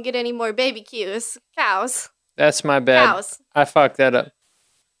 and you don't get any more baby cows. That's my bad. Cows. I fucked that up.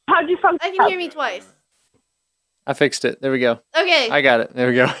 How'd you fuck I can hear me twice. I fixed it. There we go. Okay. I got it. There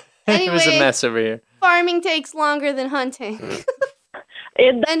we go. Anyway, it was a mess over here. Farming takes longer than hunting.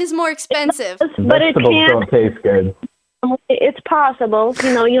 And is more expensive. But it Vegetables can't... don't taste good. It's possible.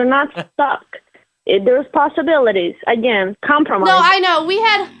 You're not stuck. There's possibilities. Again, compromise. No, I know. We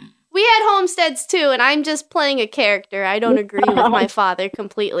had homesteads too, and I'm just playing a character. I don't agree with my father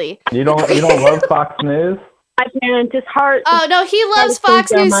completely. You don't love Fox News? My parents' heart. Oh no, he loves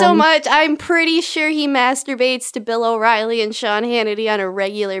Fox News so much. I'm pretty sure he masturbates to Bill O'Reilly and Sean Hannity on a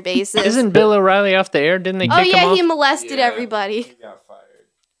regular basis. Isn't Bill O'Reilly off the air? Didn't they kick him off? He molested everybody. He got fired.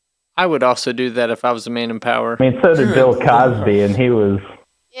 I would also do that if I was a man in power. I mean, so did Bill Cosby, and he was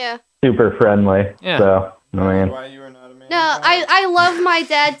super friendly. Yeah. So, I mean, Why you were not a man? No, I love my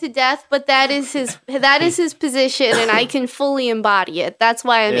dad to death, but that is his position, and I can fully embody it. That's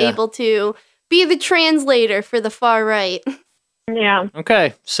why I'm able to be the translator for the far right. Yeah.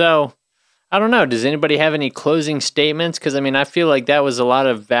 Okay, so I don't know. Does anybody have any closing statements? Because, I mean, I feel like that was a lot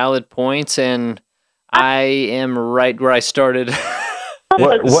of valid points, and I am right where I started.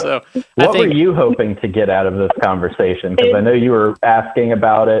 What were you hoping to get out of this conversation? Because I know you were asking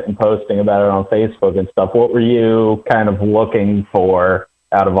about it and posting about it on Facebook and stuff. What were you kind of looking for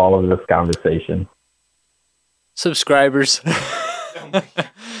out of all of this conversation? Subscribers.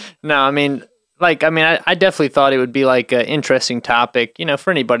 No, I definitely thought it would be like an interesting topic,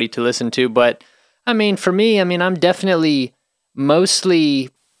 for anybody to listen to. But for me, I'm definitely mostly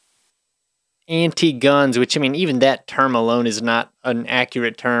anti-guns, which even that term alone is not an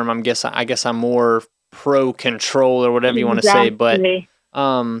accurate term. I guess I'm more pro-control or whatever you want to say. But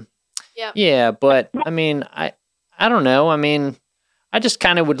yeah, but I don't know. I just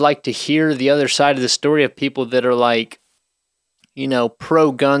kind of would like to hear the other side of the story of people that are like,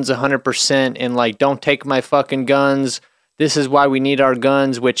 pro guns 100% and like, don't take my fucking guns. This is why we need our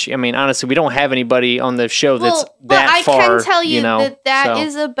guns, which, honestly, we don't have anybody on the show that's that far. I can tell you that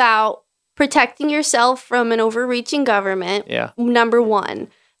is about protecting yourself from an overreaching government. Yeah. Number one.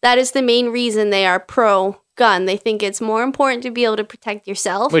 That is the main reason they are pro-gun. They think it's more important to be able to protect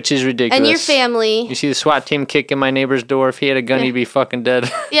yourself. Which is ridiculous. And your family. You see the SWAT team kicking my neighbor's door. If he had a gun, he'd be fucking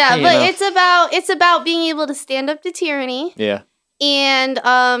dead. Yeah, but it's about being able to stand up to tyranny. Yeah. And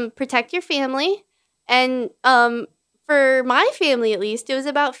protect your family. And for my family, at least, it was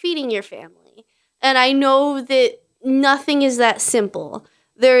about feeding your family. And I know that nothing is that simple.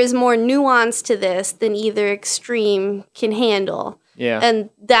 There is more nuance to this than either extreme can handle. Yeah. And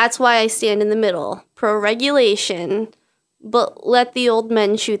that's why I stand in the middle. Pro-regulation, but let the old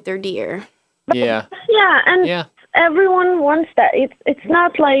men shoot their deer. Yeah. Yeah, and everyone wants that. It's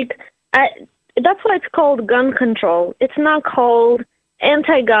not like... that's why it's called gun control. It's not called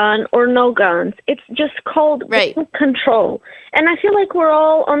anti-gun or no guns. It's just called gun control. And I feel like we're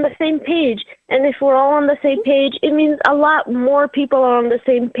all on the same page. And if we're all on the same page, it means a lot more people are on the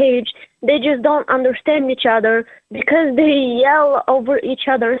same page. They just don't understand each other because they yell over each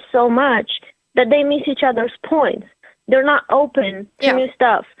other so much that they miss each other's points. They're not open to new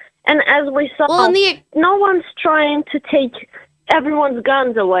stuff. And as we saw, no one's trying to take everyone's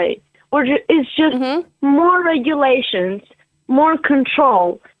guns away. It's just more regulations, more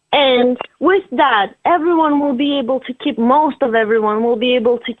control. And with that, most of everyone will be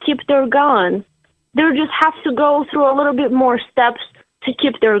able to keep their guns. They just have to go through a little bit more steps to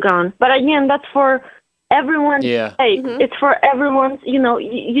keep their gun. But again, that's for everyone's sake. It's for everyone's,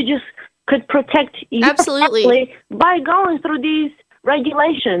 you just could protect your family by going through these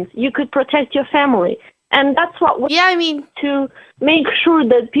regulations. You could protect your family. And that's what we to make sure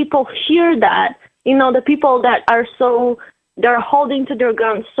that people hear that. The people that are they're holding to their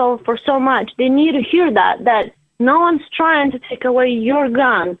guns for so much. They need to hear that no one's trying to take away your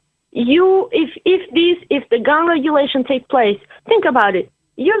gun. If the gun regulation take place, think about it.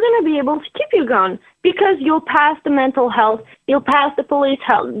 You're going to be able to keep your gun because you'll pass the mental health, you'll pass the police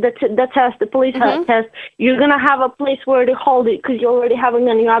health, the test, the police health test. You're going to have a place where to hold it because you already have a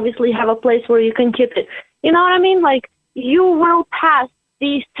gun. You obviously have a place where you can keep it. You know what I mean? Like, you will pass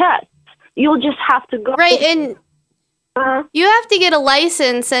these tests. You'll just have to go. Right, and you have to get a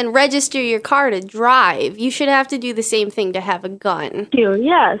license and register your car to drive. You should have to do the same thing to have a gun.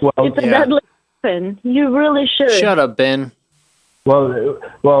 Yes, it's a deadly weapon. You really should. Shut up, Ben.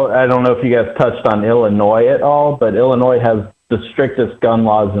 Well, I don't know if you guys touched on Illinois at all, but Illinois has the strictest gun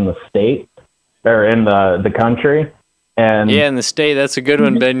laws in the state, or in the country. And in the state, that's a good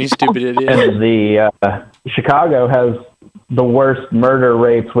one, Ben, you stupid idiot. And Chicago has the worst murder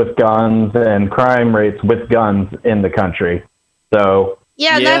rates with guns and crime rates with guns in the country. So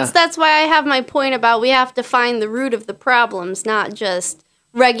that's why I have my point about we have to find the root of the problems, not just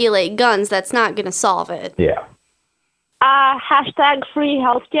regulate guns. That's not going to solve it. Yeah. Hashtag free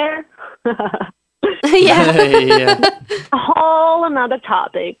healthcare. Yeah. A whole another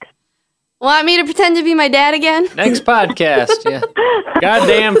topic. Want me to pretend to be my dad again? Next podcast, yeah.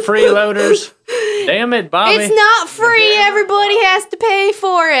 Goddamn freeloaders. Damn it, Bobby. It's not free. Everybody has to pay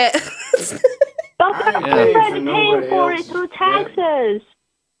for it. But they're paying for it through taxes.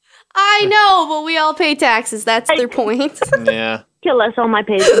 I know, but we all pay taxes. That's their point. Yeah. Ridiculous on my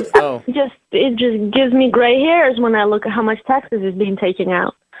pages. It just gives me gray hairs when I look at how much taxes is being taken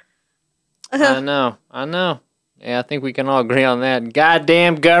out. I know. Yeah, I think we can all agree on that.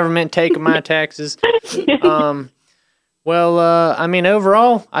 Goddamn government taking my taxes.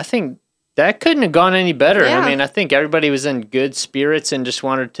 Overall, I think that couldn't have gone any better. Yeah. I think everybody was in good spirits and just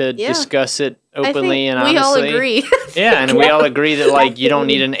wanted to discuss it openly and honestly. We all agree. Yeah, and we all agree that, you don't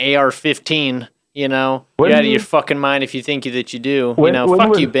need an AR-15, You're out of your fucking mind if you think that you do.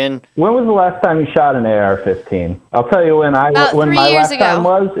 Fuck you, Ben. When was the last time you shot an AR-15? I'll tell you when my last time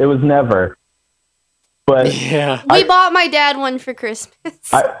was. It was never. But Yeah. We bought my dad one for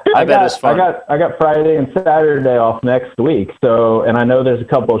Christmas. I bet it was fun. got Friday and Saturday off next week. So, and I know there's a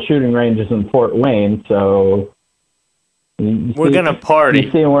couple of shooting ranges in Fort Wayne. So We're gonna party.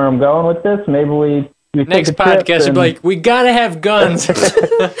 You see where I'm going with this? Maybe we Next take a trip podcast will be like, we gotta have guns.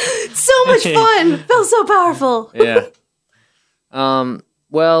 So much fun. Feels so powerful. Yeah.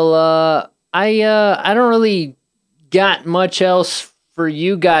 Well, I don't really got much else for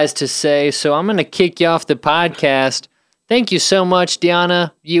you guys to say, so I'm gonna kick you off the podcast. Thank you so much,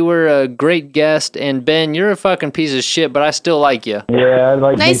 Deanna. You were a great guest, and Ben, you're a fucking piece of shit, but I still like you. Yeah, I'd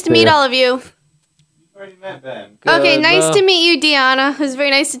like Nice to meet all of you. Already met Ben. Okay, nice Goodbye. to meet you, Deanna. It was very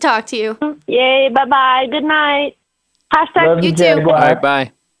nice to talk to you. Yay, bye-bye. Good night. Hashtag Love You you, too. Jaguar. All right,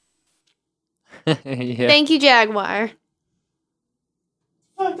 bye. Yeah. Thank you, Jaguar.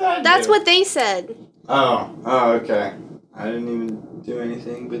 That's what they said. Oh, okay. I didn't even do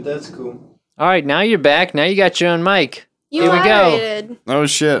anything, but that's cool. All right, now you're back. Now you got your own mic. You Here we go. moderated. Oh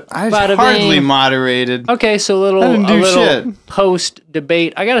shit! I Bada hardly bing. moderated. Okay, so a I little didn't do shit. post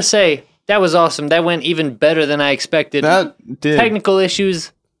debate. I gotta say that was awesome. That went even better than I expected. That did. Technical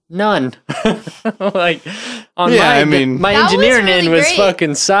issues, none. Like on Yeah, my I mean- my That was engineering really end was great.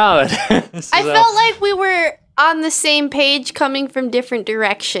 fucking solid. I felt like we were on the same page coming from different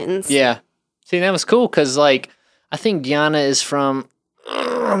directions. Yeah. See, that was cool because like I think Diana is from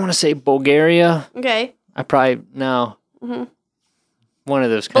I want to say Bulgaria. Okay. I probably no. Mhm. One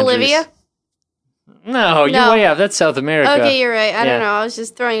of those countries. Bolivia? No, you're No. way off. That's South America. Okay, you're right. I Yeah. don't know. I was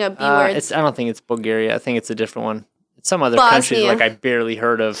just throwing up B words. I don't think it's Bulgaria. I think it's a different one. It's some other country Bosnia. like I barely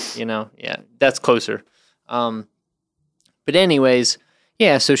heard of. Yeah, that's closer. But anyways,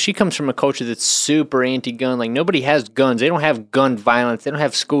 yeah. So she comes from a culture that's super anti-gun. Like nobody has guns. They don't have gun violence. They don't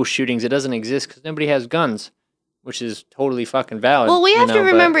have school shootings. It doesn't exist because nobody has guns, which is totally fucking valid. Well, we have to but-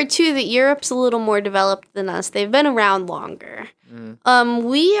 remember too that Europe's a little more developed than us. They've been around longer. Mm.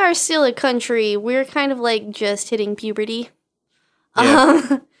 We are still a country. We're kind of like just hitting puberty.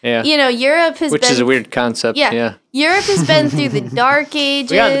 Yeah. Yeah. You know, Europe has Which been is a weird concept. Yeah. Yeah. Europe has been through the dark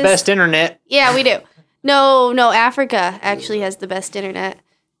ages. We got the best internet. Yeah, we do. No, Africa actually has the best internet.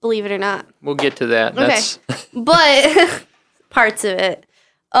 Believe it or not. We'll get to that. Okay. That's But parts of it.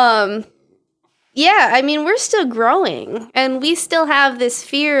 Yeah, I mean, we're still growing and we still have this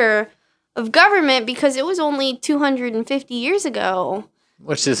fear of government because it was only 250 years ago.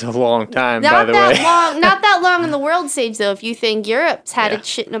 which is a long time, by Not the that way. long, not that long in the world stage though. If you think Europe's had Yeah. its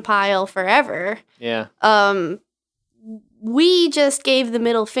shit in a pile forever. Yeah. We just gave the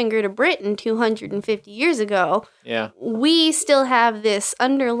middle finger to Britain 250 years ago. Yeah. We still have this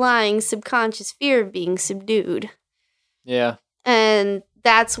underlying subconscious fear of being subdued. Yeah. And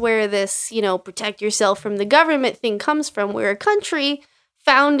that's where this, protect yourself from the government thing comes from. We're a country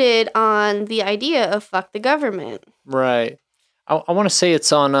founded on the idea of fuck the government. Right. I want to say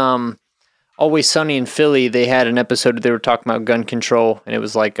it's on Always Sunny in Philly. They had an episode where they were talking about gun control, and it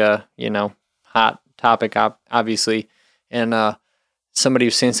was like a, hot topic, obviously. And somebody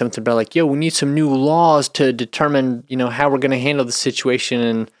was saying something about like, yo, we need some new laws to determine, how we're going to handle the situation.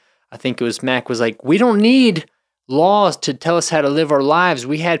 And I think it was Mac was like, we don't need laws to tell us how to live our lives.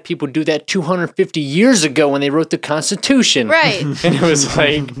 We had people do that 250 years ago when they wrote the Constitution. Right. And it was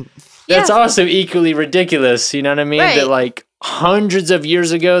like, that's Yeah. also equally ridiculous. You know what I mean? Right. That like hundreds of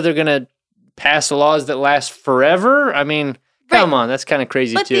years ago, they're going to pass laws that last forever. I mean, come on. That's kind of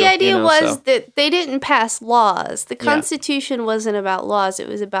crazy But too. the idea was so. that they didn't pass laws. The Yeah. Constitution wasn't about laws. It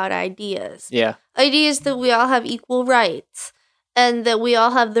was about ideas. Yeah. Ideas that we all have equal rights and that we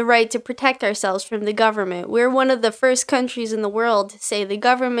all have the right to protect ourselves from the government. We're one of the first countries in the world to say the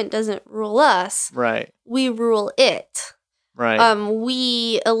government doesn't rule us. Right. We rule it. Right.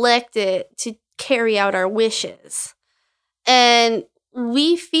 We elect it to carry out our wishes. And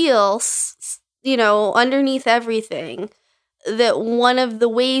we feel, underneath everything, that one of the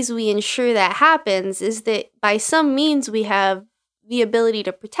ways we ensure that happens is that by some means we have the ability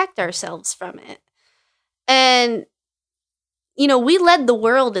to protect ourselves from it. And, we led the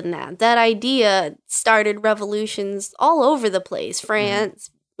world in that. That idea started revolutions all over the place. France,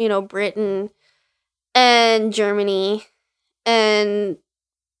 Britain, and Germany. And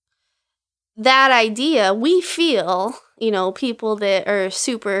that idea, we feel, people that are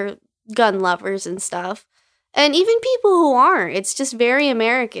super gun lovers and stuff, and even people who aren't, it's just very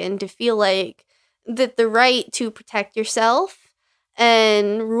American to feel like that the right to protect yourself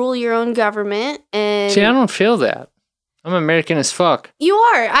and rule your own government. And See, I don't feel that. I'm American as fuck. you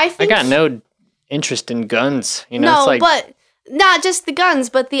are. I I think got no interest in guns. no, it's like, but not just the guns,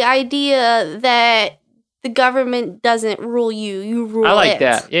 but the idea that the government doesn't rule you, you rule it. I like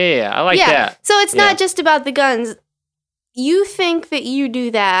that. Yeah, I like that. So it's not just about the guns. You think that you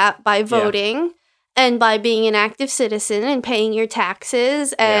do that by voting and by being an active citizen and paying your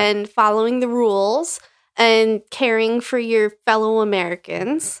taxes and following the rules and caring for your fellow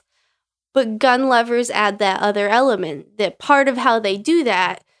Americans. But gun lovers add that other element, that part of how they do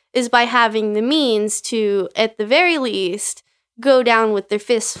that is by having the means to, at the very least, go down with their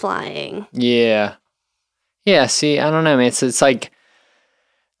fists flying. Yeah. Yeah, see, I don't know, man. It's like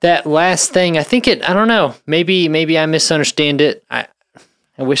that last thing. I don't know. Maybe I misunderstand it. I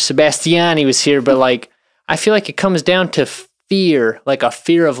wish Sebastiani was here, but like, I feel like it comes down to fear, like a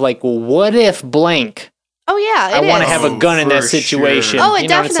fear of like, well, what if blank? Oh, yeah, I want to have a gun in that situation. Sure. Oh, it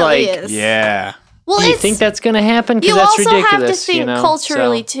definitely is. Yeah. Well, do you think that's going to happen? Because that's ridiculous. You also have to think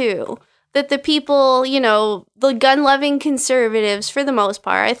culturally, too. That the people, the gun-loving conservatives, for the most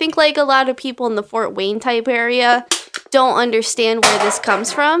part, I think like a lot of people in the Fort Wayne type area don't understand where this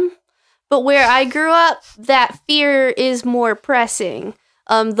comes from. But where I grew up, that fear is more pressing.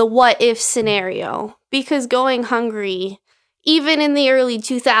 The what-if scenario. Because going hungry, even in the early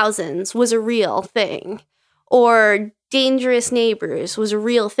 2000s, was a real thing. Or dangerous neighbors was a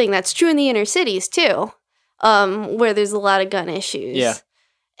real thing. That's true in the inner cities, too, where there's a lot of gun issues. Yeah.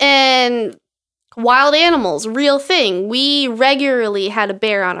 And wild animals, real thing. We regularly had a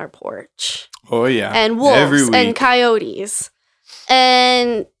bear on our porch. Oh, yeah. And wolves and coyotes.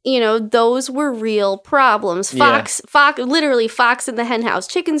 And, those were real problems. Fox, literally fox in the hen house.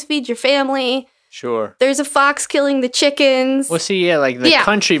 Chickens feed your family. Sure. There's a fox killing the chickens. Well, see, like the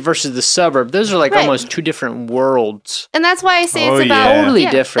country versus the suburb, those are like almost two different worlds. And that's why I say it's about totally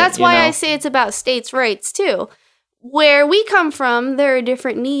different. That's why I say it's about states' rights too. Where we come from, there are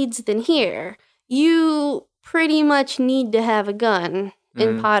different needs than here. You pretty much need to have a gun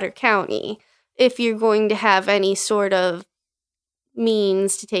in Potter County if you're going to have any sort of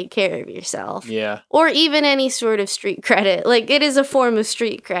means to take care of yourself. Yeah. Or even any sort of street credit. Like, it is a form of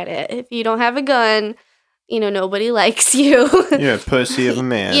street credit. If you don't have a gun, nobody likes you. You're a pussy of a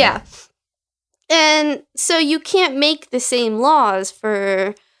man. Yeah. And so you can't make the same laws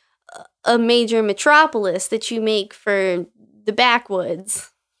for a major metropolis that you make for the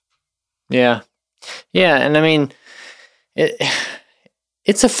backwoods. Yeah. Yeah, and I mean,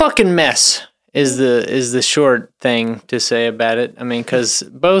 it's a fucking mess. Is the short thing to say about it. I mean, because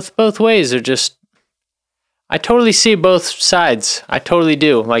both ways are just, I totally see both sides. I totally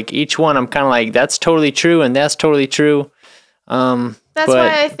do. Like, each one, I'm kind of like, that's totally true, and that's totally true. That's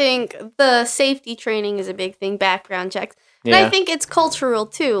why I think the safety training is a big thing, background checks. And I think it's cultural,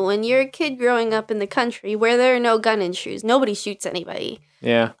 too. When you're a kid growing up in the country where there are no gun issues, nobody shoots anybody.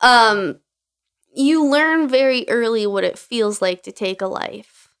 Yeah. You learn very early what it feels like to take a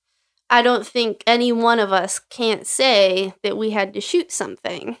life. I don't think any one of us can't say that we had to shoot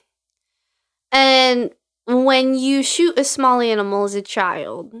something. And when you shoot a small animal as a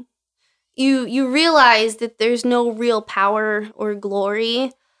child, you realize that there's no real power or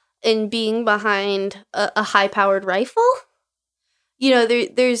glory in being behind a high-powered rifle.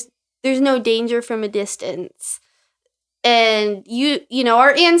 There's no danger from a distance. And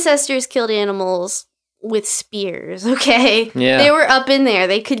our ancestors killed animals with spears, okay? Yeah. They were up in there.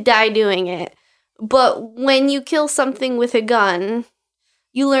 They could die doing it. But when you kill something with a gun,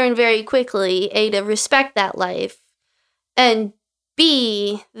 you learn very quickly, A, to respect that life, and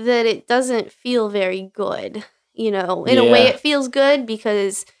B, that it doesn't feel very good. In a way it feels good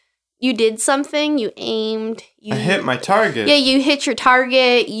because you did something, you aimed. I hit my target. Yeah, you hit your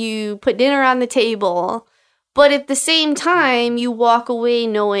target, you put dinner on the table. But at the same time, you walk away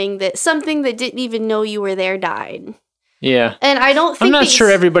knowing that something that didn't even know you were there died. Yeah. And I don't think I'm not sure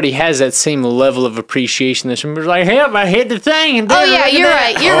everybody has that same level of appreciation. That somebody's like, hey, I hit the thing. And oh, yeah, you're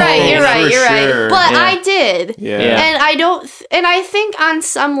right. You're right. But I did. Yeah. And I think on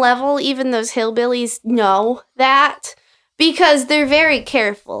some level, even those hillbillies know that because they're very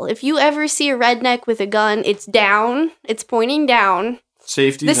careful. If you ever see a redneck with a gun, it's down. It's pointing down.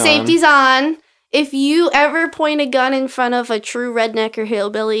 Safety's on. If you ever point a gun in front of a true redneck or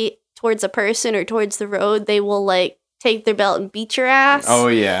hillbilly towards a person or towards the road, they will take their belt and beat your ass. Oh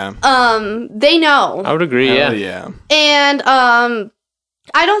yeah. They know. I would agree. Hell yeah. And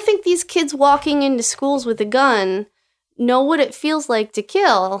I don't think these kids walking into schools with a gun know what it feels like to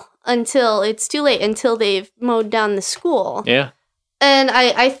kill until it's too late, until they've mowed down the school. Yeah. And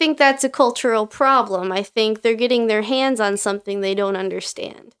I think that's a cultural problem. I think they're getting their hands on something they don't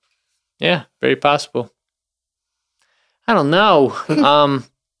understand. Yeah, very possible. I don't know. I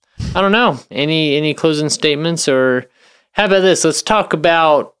don't know. Any closing statements, or how about this? Let's talk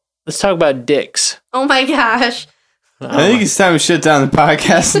about dicks. Oh my gosh. I think it's time to shut down the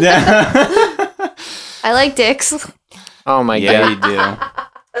podcast now. I like dicks. Oh my God.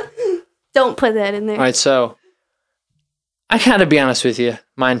 You do. Don't put that in there. All right, so I gotta be honest with you,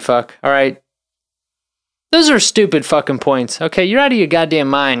 Mindfuck. All right, those are stupid fucking points. Okay, you're out of your goddamn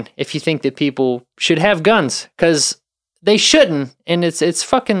mind if you think that people should have guns, because they shouldn't, and it's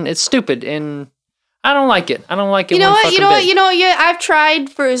stupid, and I don't like it. I don't like it. You know what? I've tried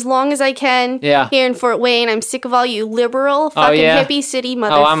for as long as I can here in Fort Wayne. I'm sick of all you liberal fucking hippie city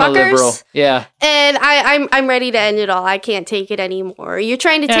motherfuckers. Oh, I'm a liberal. Yeah. And I'm ready to end it all. I can't take it anymore. You're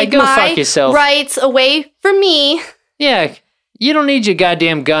trying to take go my fuck yourself. rights away from me. Yeah. You don't need your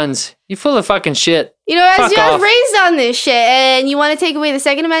goddamn guns. You're full of fucking shit. You know, I Fuck was off. raised on this shit, and you want to take away the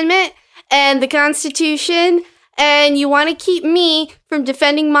Second Amendment and the Constitution, and you want to keep me from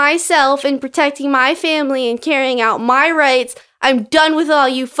defending myself and protecting my family and carrying out my rights. I'm done with all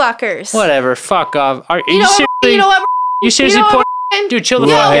you fuckers. Whatever. Fuck off. You know what? You seriously point? Dude, chill the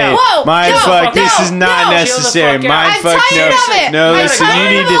fuck out. Whoa, Mindfuck, this is not necessary. Mindfuck, I'm tired of it. no, I'm listen,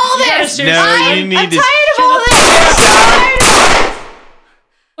 tired you need of to. all this. No, you need I'm to. tired of all this.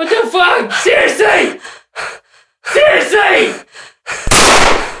 What the fuck? Seriously?